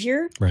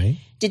behavior. Right.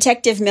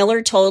 Detective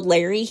Miller told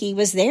Larry he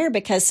was there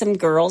because some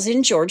girls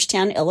in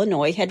Georgetown,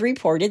 Illinois, had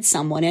reported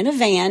someone in a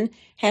van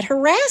had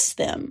harassed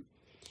them.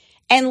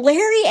 And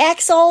Larry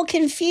acts all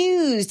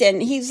confused,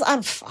 and he's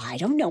like, "I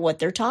don't know what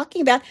they're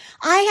talking about.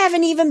 I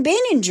haven't even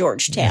been in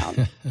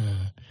Georgetown.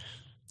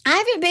 I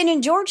haven't been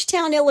in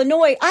Georgetown,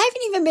 Illinois. I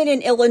haven't even been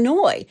in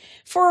Illinois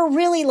for a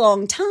really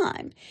long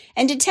time."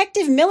 And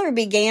Detective Miller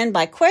began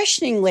by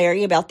questioning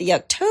Larry about the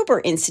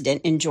October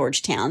incident in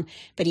Georgetown,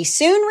 but he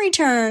soon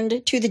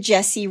returned to the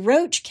Jesse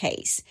Roach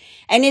case.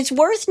 And it's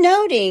worth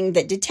noting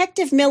that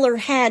Detective Miller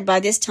had by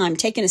this time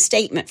taken a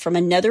statement from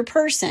another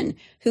person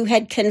who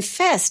had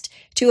confessed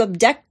to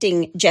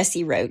abducting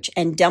Jesse Roach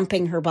and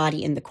dumping her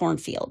body in the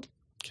cornfield.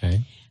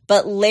 Okay.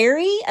 But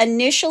Larry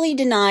initially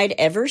denied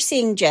ever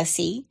seeing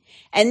Jesse.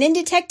 And then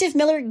Detective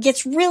Miller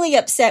gets really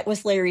upset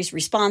with Larry's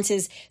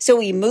responses. So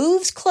he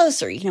moves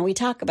closer. You know, we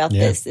talk about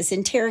this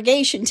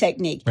interrogation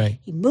technique. Right.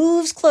 He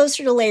moves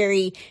closer to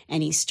Larry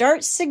and he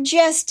starts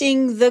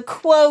suggesting the,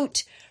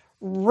 quote,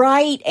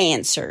 right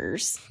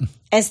answers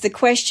as the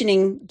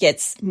questioning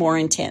gets more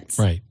intense.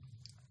 Right.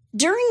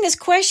 During this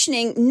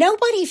questioning,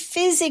 nobody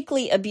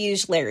physically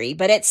abused Larry,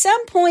 but at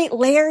some point,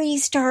 Larry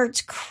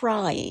starts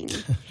crying.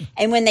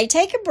 And when they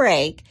take a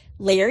break,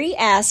 Larry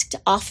asked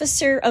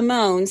Officer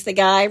Amones, the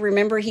guy,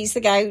 remember he's the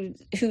guy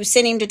who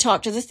sent him to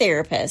talk to the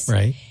therapist.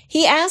 Right.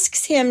 He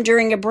asks him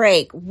during a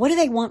break, "What do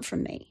they want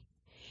from me?"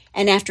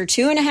 And after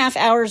 2.5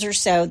 hours or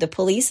so, the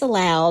police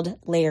allowed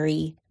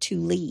Larry to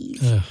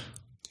leave. Ugh.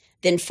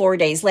 Then 4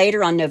 days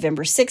later, on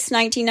November 6,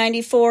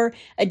 1994,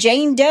 a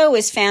Jane Doe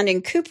is found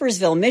in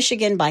Coopersville,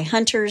 Michigan by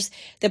hunters.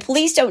 The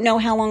police don't know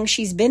how long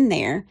she's been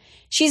there.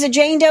 She's a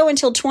Jane Doe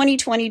until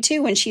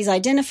 2022 when she's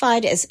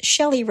identified as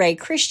Shelley Ray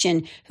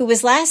Christian, who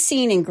was last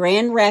seen in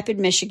Grand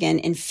Rapids, Michigan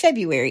in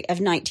February of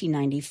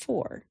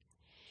 1994.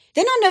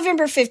 Then on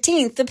November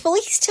 15th, the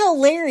police tell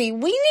Larry,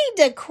 "We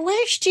need to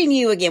question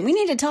you again. We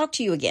need to talk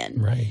to you again."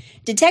 Right.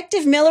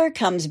 Detective Miller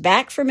comes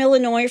back from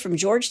Illinois, from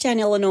Georgetown,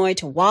 Illinois,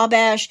 to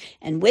Wabash,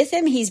 and with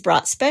him he's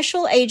brought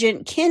Special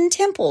Agent Ken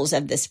Temples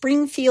of the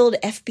Springfield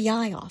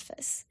FBI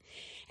office.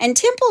 And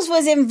Temples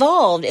was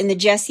involved in the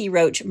Jesse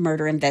Roach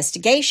murder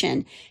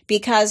investigation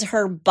because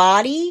her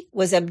body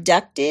was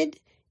abducted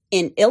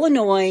in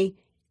Illinois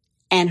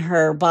and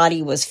her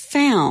body was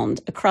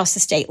found across the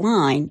state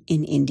line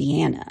in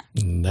Indiana.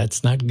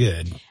 That's not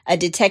good. A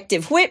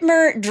Detective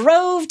Whitmer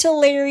drove to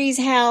Larry's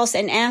house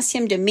and asked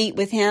him to meet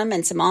with him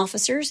and some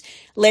officers.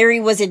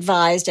 Larry was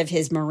advised of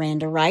his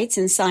Miranda rights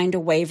and signed a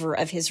waiver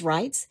of his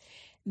rights.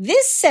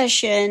 This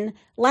session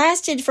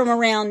lasted from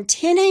around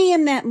 10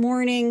 a.m. that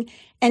morning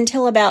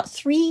until about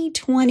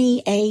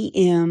 3:20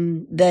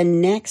 a.m. the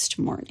next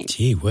morning.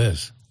 Gee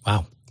whiz.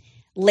 Wow.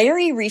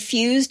 Larry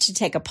refused to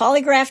take a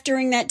polygraph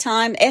during that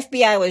time.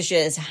 FBI was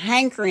just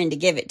hankering to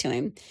give it to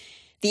him.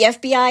 The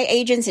FBI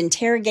agents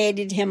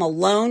interrogated him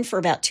alone for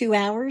about 2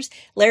 hours.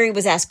 Larry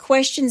was asked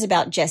questions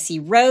about Jesse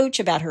Roach,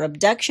 about her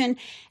abduction,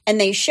 and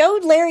they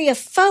showed Larry a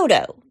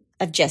photo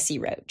of Jesse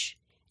Roach.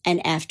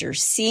 And after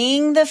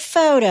seeing the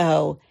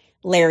photo,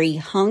 Larry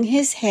hung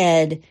his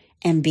head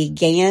and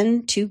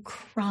began to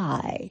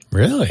cry.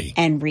 Really?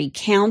 And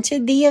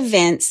recounted the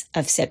events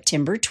of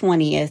September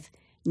 20th,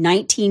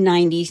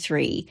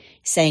 1993,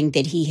 saying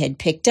that he had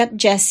picked up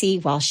Jessie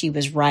while she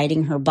was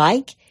riding her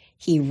bike.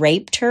 He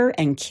raped her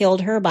and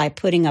killed her by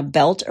putting a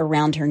belt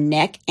around her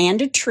neck and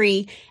a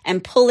tree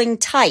and pulling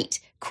tight.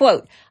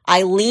 Quote,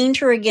 "I leaned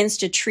her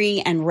against a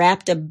tree and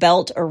wrapped a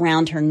belt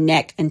around her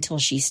neck until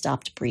she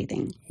stopped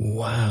breathing."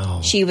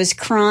 Wow. She was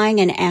crying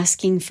and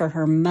asking for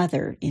her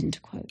mother, end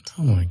quote.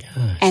 Oh my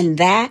gosh. And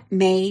that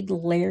made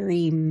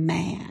Larry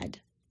mad.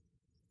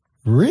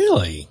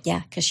 Really?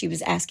 Yeah, because she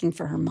was asking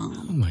for her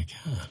mom. Oh my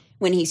God.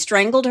 When he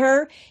strangled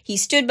her, he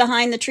stood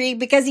behind the tree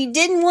because he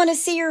didn't want to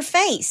see her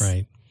face.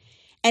 Right.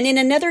 And in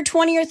another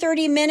 20 or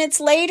 30 minutes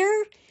later,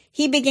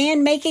 he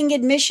began making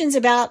admissions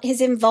about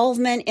his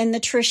involvement in the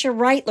Tricia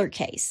Reitler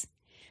case.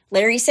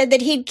 Larry said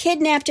that he'd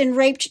kidnapped and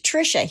raped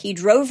Tricia. He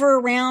drove her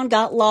around,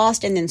 got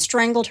lost, and then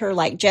strangled her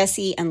like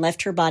Jesse and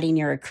left her body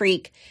near a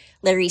creek.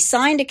 Larry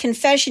signed a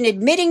confession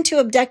admitting to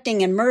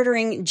abducting and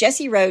murdering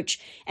Jesse Roach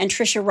and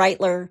Tricia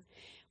Reitler.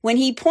 When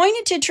he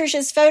pointed to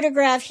Tricia's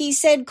photograph, he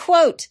said,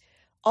 quote,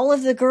 "All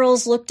of the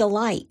girls looked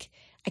alike.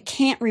 I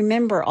can't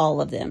remember all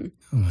of them.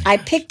 I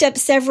picked up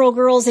several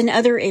girls in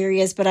other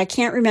areas, but I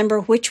can't remember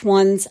which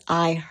ones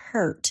I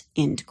hurt,"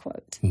 end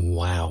quote.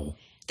 Wow.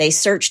 They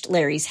searched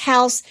Larry's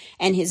house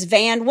and his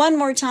van one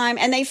more time,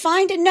 and they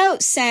find a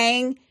note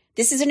saying,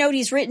 this is a note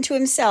he's written to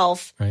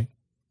himself, right?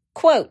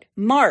 Quote,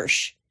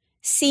 "Marsh,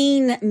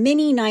 seen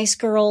many nice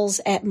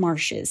girls at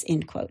Marsh's,"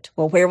 end quote.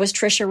 Well, where was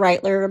Tricia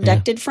Reitler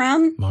abducted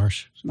from?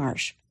 Marsh.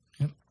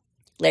 Yep.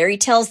 Larry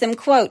tells them,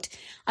 quote,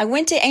 "I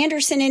went to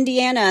Anderson,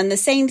 Indiana, and the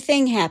same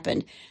thing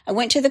happened. I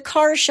went to the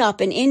car shop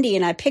in Indy,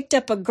 and I picked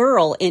up a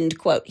girl," end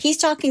quote. He's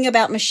talking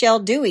about Michelle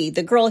Dewey,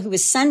 the girl who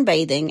was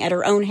sunbathing at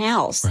her own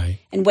house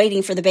and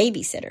waiting for the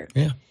babysitter.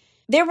 Yeah.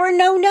 There were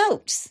no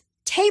notes,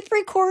 tape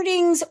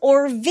recordings,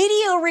 or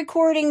video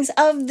recordings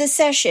of the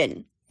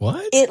session.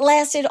 What? It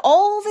lasted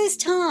all this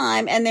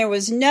time, and there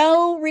was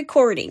no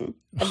recording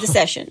of the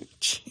session.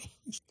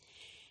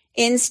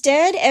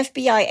 Instead,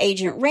 FBI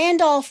agent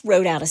Randolph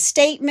wrote out a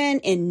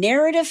statement in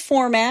narrative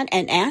format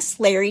and asked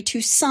Larry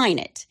to sign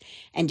it.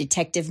 And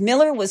Detective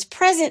Miller was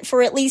present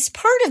for at least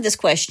part of this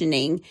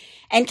questioning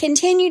and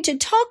continued to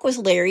talk with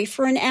Larry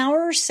for an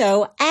hour or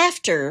so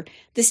after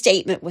the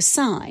statement was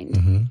signed.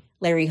 Mm-hmm.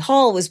 Larry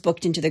Hall was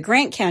booked into the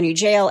Grant County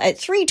Jail at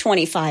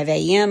 3:25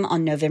 a.m.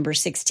 on November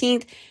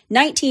 16th,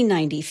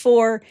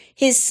 1994.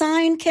 His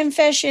signed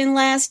confession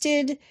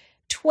lasted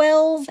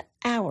 12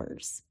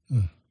 hours.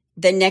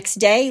 The next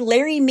day,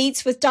 Larry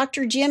meets with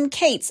Dr. Jim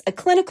Cates, a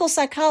clinical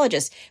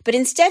psychologist, but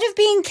instead of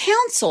being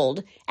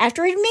counseled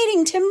after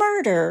admitting to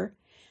murder,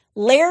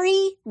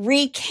 Larry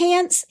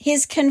recants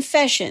his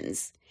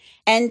confessions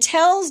and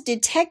tells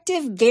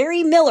Detective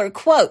Barry Miller,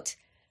 quote,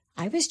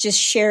 "I was just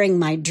sharing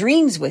my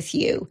dreams with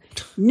you.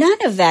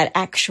 None of that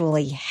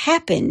actually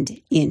happened,"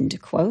 end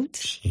quote.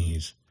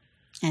 Jeez.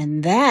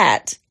 And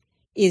that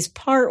is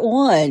part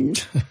one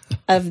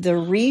of The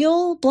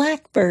Real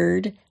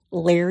Blackbird,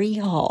 Larry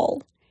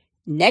Hall.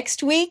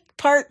 Next week,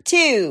 part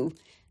two.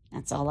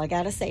 That's all I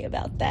got to say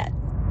about that.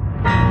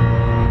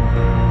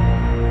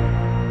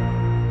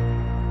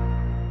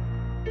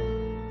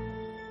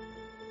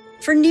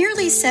 For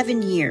nearly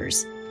 7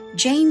 years,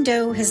 Jane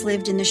Doe has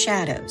lived in the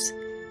shadows,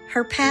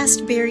 her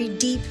past buried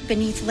deep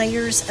beneath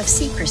layers of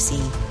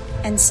secrecy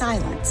and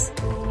silence.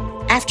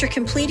 After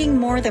completing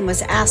more than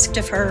was asked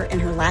of her in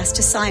her last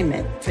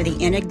assignment for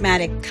the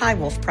enigmatic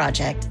Kywolf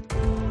Project,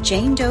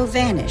 Jane Doe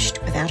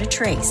vanished without a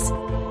trace,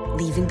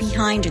 leaving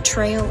behind a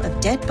trail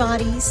of dead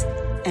bodies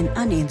and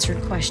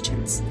unanswered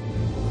questions.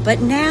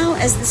 But now,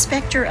 as the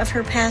specter of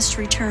her past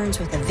returns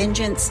with a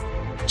vengeance,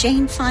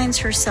 Jane finds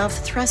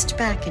herself thrust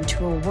back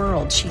into a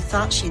world she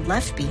thought she'd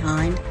left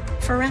behind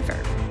forever.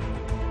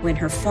 When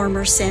her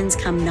former sins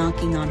come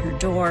knocking on her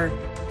door,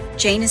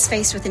 Jane is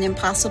faced with an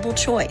impossible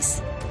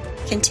choice: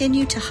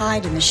 continue to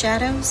hide in the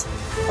shadows,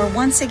 or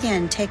once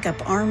again take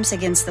up arms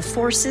against the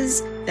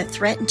forces that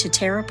threaten to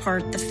tear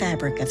apart the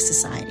fabric of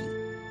society.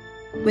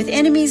 With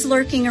enemies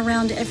lurking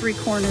around every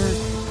corner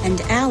and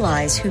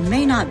allies who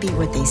may not be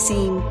what they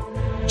seem,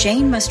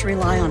 Jane must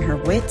rely on her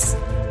wits,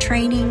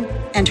 training,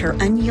 and her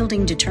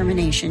unyielding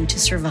determination to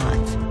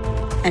survive.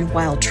 And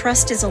while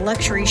trust is a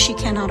luxury she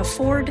cannot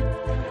afford,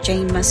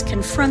 Jane must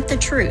confront the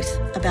truth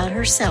about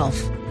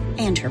herself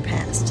and her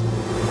past.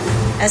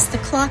 As the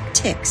clock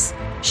ticks,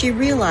 she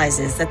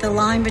realizes that the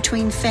line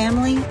between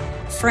family,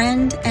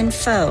 friend, and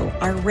foe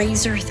are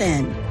razor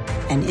thin,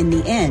 and in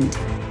the end,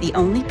 the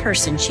only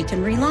person she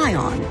can rely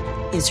on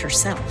is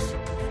herself.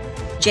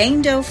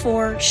 Jane Doe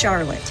 4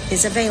 Charlotte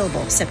is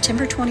available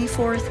September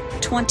 24th,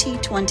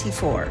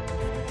 2024.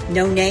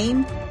 No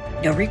name,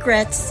 no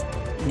regrets,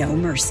 no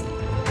mercy.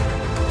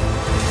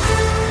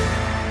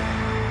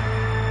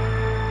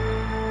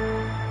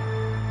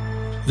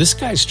 This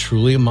guy's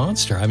truly a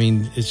monster. I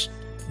mean, it's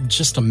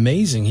just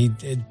amazing. He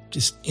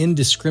just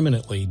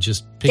indiscriminately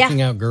just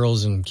picking out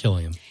girls and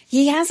killing them.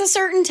 He has a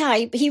certain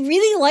type. He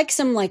really likes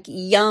them like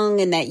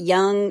young, and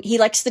he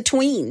likes the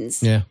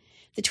tweens. Yeah.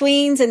 The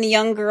tweens and the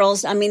young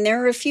girls. I mean,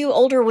 there are a few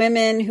older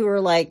women who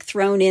are like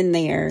thrown in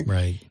there.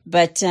 Right.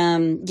 But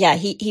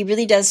he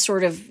really does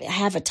sort of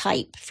have a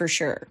type for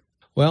sure.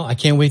 Well, I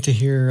can't wait to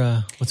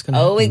hear what's going to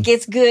happen. Oh, it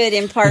gets good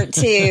in part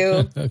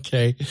two.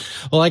 Okay.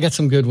 Well, I got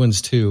some good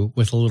ones too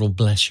with a little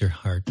bless your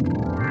heart. Well,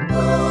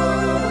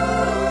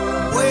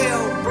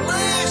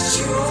 bless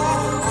your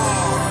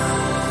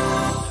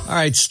heart. All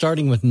right,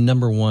 starting with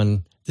number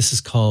one. This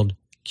is called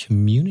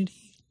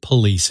community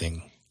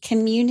policing.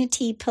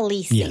 Community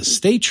policing. Yes,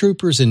 state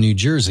troopers in New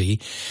Jersey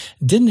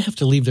didn't have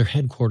to leave their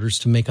headquarters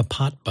to make a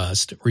pot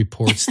bust,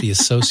 reports the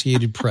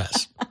Associated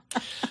Press.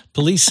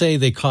 Police say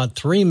they caught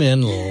 3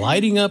 men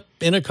lighting up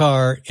in a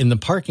car in the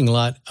parking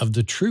lot of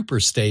the trooper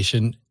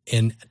station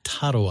in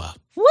Tattawa.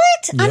 What?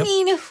 Yep. I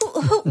mean,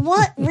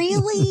 what?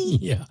 Really?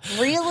 Yeah.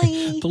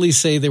 Really? Police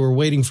say they were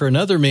waiting for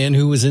another man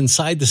who was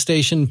inside the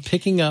station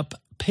picking up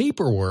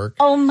paperwork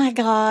Oh my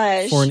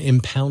gosh. for an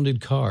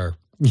impounded car.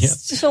 Yeah.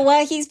 So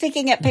while he's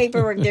picking up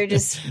paperwork, they're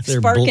just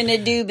sparking a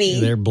doobie.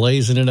 They're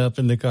blazing it up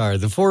in the car.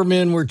 The 4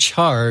 men were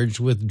charged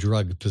with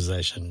drug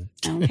possession.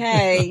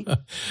 Okay.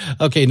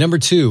 Okay, number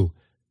 2.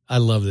 I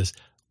love this.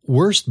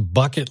 Worst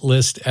bucket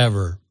list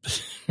ever.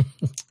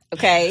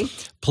 Okay.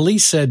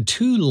 Police said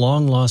 2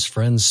 long-lost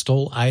friends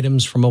stole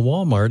items from a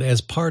Walmart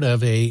as part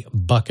of a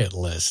bucket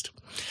list.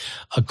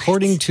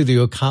 According to the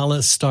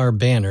Ocala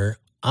Star-Banner,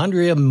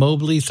 Andrea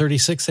Mobley,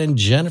 36, and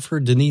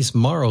Jennifer Denise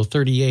Morrow,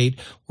 38,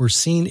 were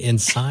seen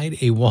inside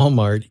a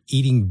Walmart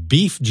eating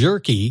beef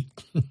jerky,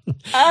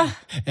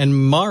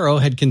 and Morrow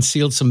had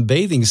concealed some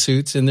bathing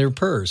suits in their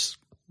purse.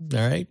 All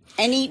right.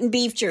 And eating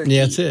beef jerky.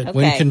 Yeah, that's it. Okay.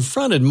 When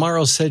confronted,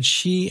 Morrow said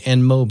she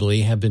and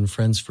Mobley have been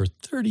friends for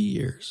 30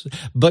 years,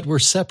 but were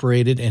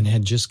separated and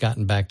had just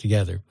gotten back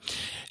together.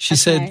 She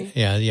said,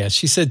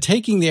 she said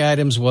taking the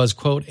items was,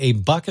 quote, a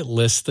bucket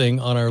list thing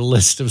on our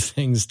list of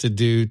things to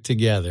do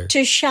together.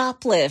 To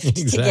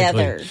shoplift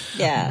together.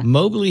 Yeah.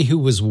 Mobley, who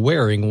was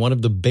wearing one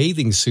of the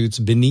bathing suits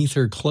beneath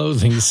her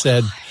clothing,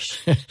 said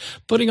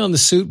putting on the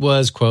suit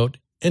was, quote,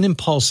 an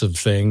impulsive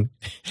thing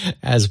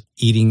as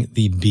eating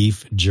the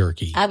beef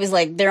jerky. I was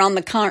like, they're on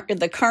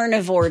the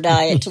carnivore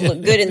diet to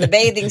look good in the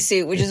bathing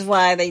suit, which is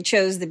why they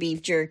chose the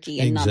beef jerky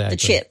and not the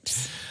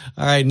chips.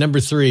 All right, number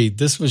 3.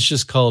 This was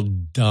just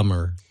called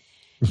dumber.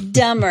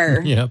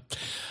 Dumber. Yep.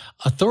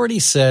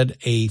 Authorities said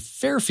a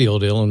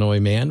Fairfield, Illinois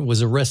man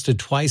was arrested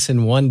twice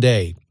in one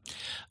day.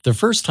 The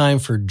first time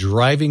for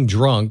driving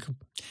drunk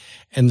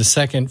and the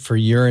second for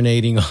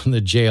urinating on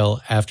the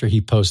jail after he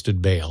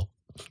posted bail.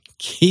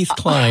 Keith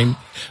Klein,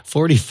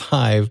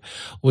 45,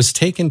 was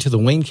taken to the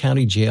Wayne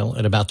County Jail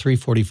at about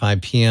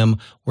 3:45 p.m.,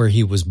 where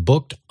he was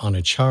booked on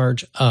a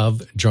charge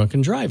of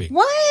drunken driving.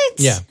 What?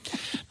 Yeah.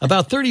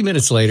 About 30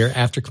 minutes later,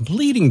 after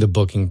completing the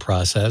booking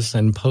process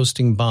and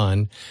posting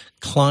bond,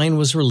 Klein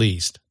was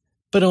released,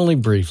 but only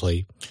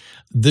briefly.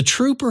 The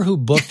trooper who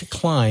booked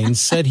Klein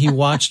said he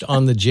watched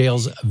on the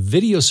jail's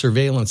video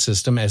surveillance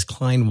system as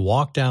Klein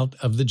walked out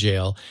of the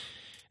jail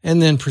and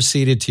then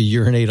proceeded to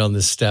urinate on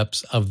the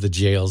steps of the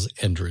jail's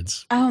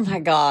entrance. Oh, my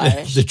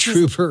gosh. The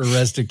trooper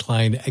arrested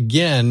Klein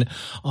again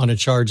on a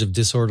charge of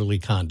disorderly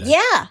conduct.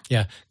 Yeah.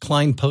 Yeah.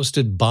 Klein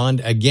posted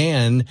bond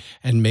again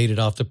and made it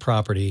off the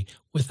property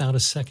without a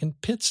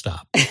second pit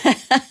stop.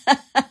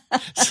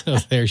 So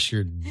there's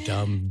your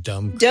dumb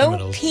Don't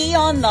criminals. pee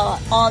on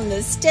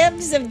the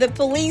steps of the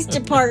police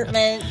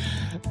department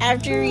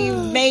after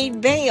you've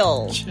made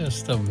bail.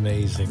 Just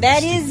amazing.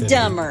 That is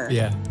dumber.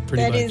 Yeah,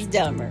 pretty much. That is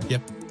dumber.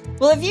 Yep.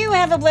 Well, if you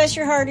have a bless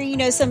your heart or you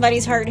know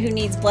somebody's heart who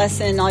needs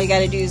blessing, all you got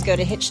to do is go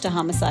to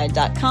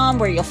hitchtohomicide.com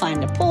where you'll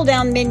find a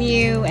pull-down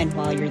menu. And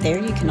while you're there,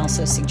 you can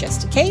also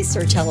suggest a case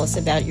or tell us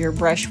about your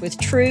brush with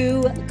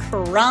true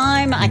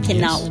crime. I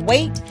cannot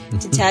wait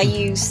to tell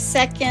you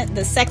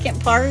the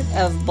second part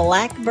of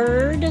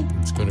Blackbird.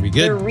 It's going to be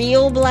good. The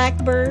real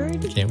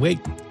Blackbird. Can't wait.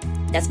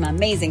 That's my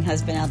amazing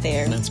husband out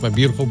there. And that's my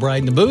beautiful bride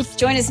in the booth.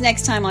 Join us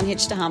next time on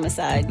Hitch to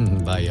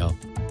Homicide. Bye, y'all.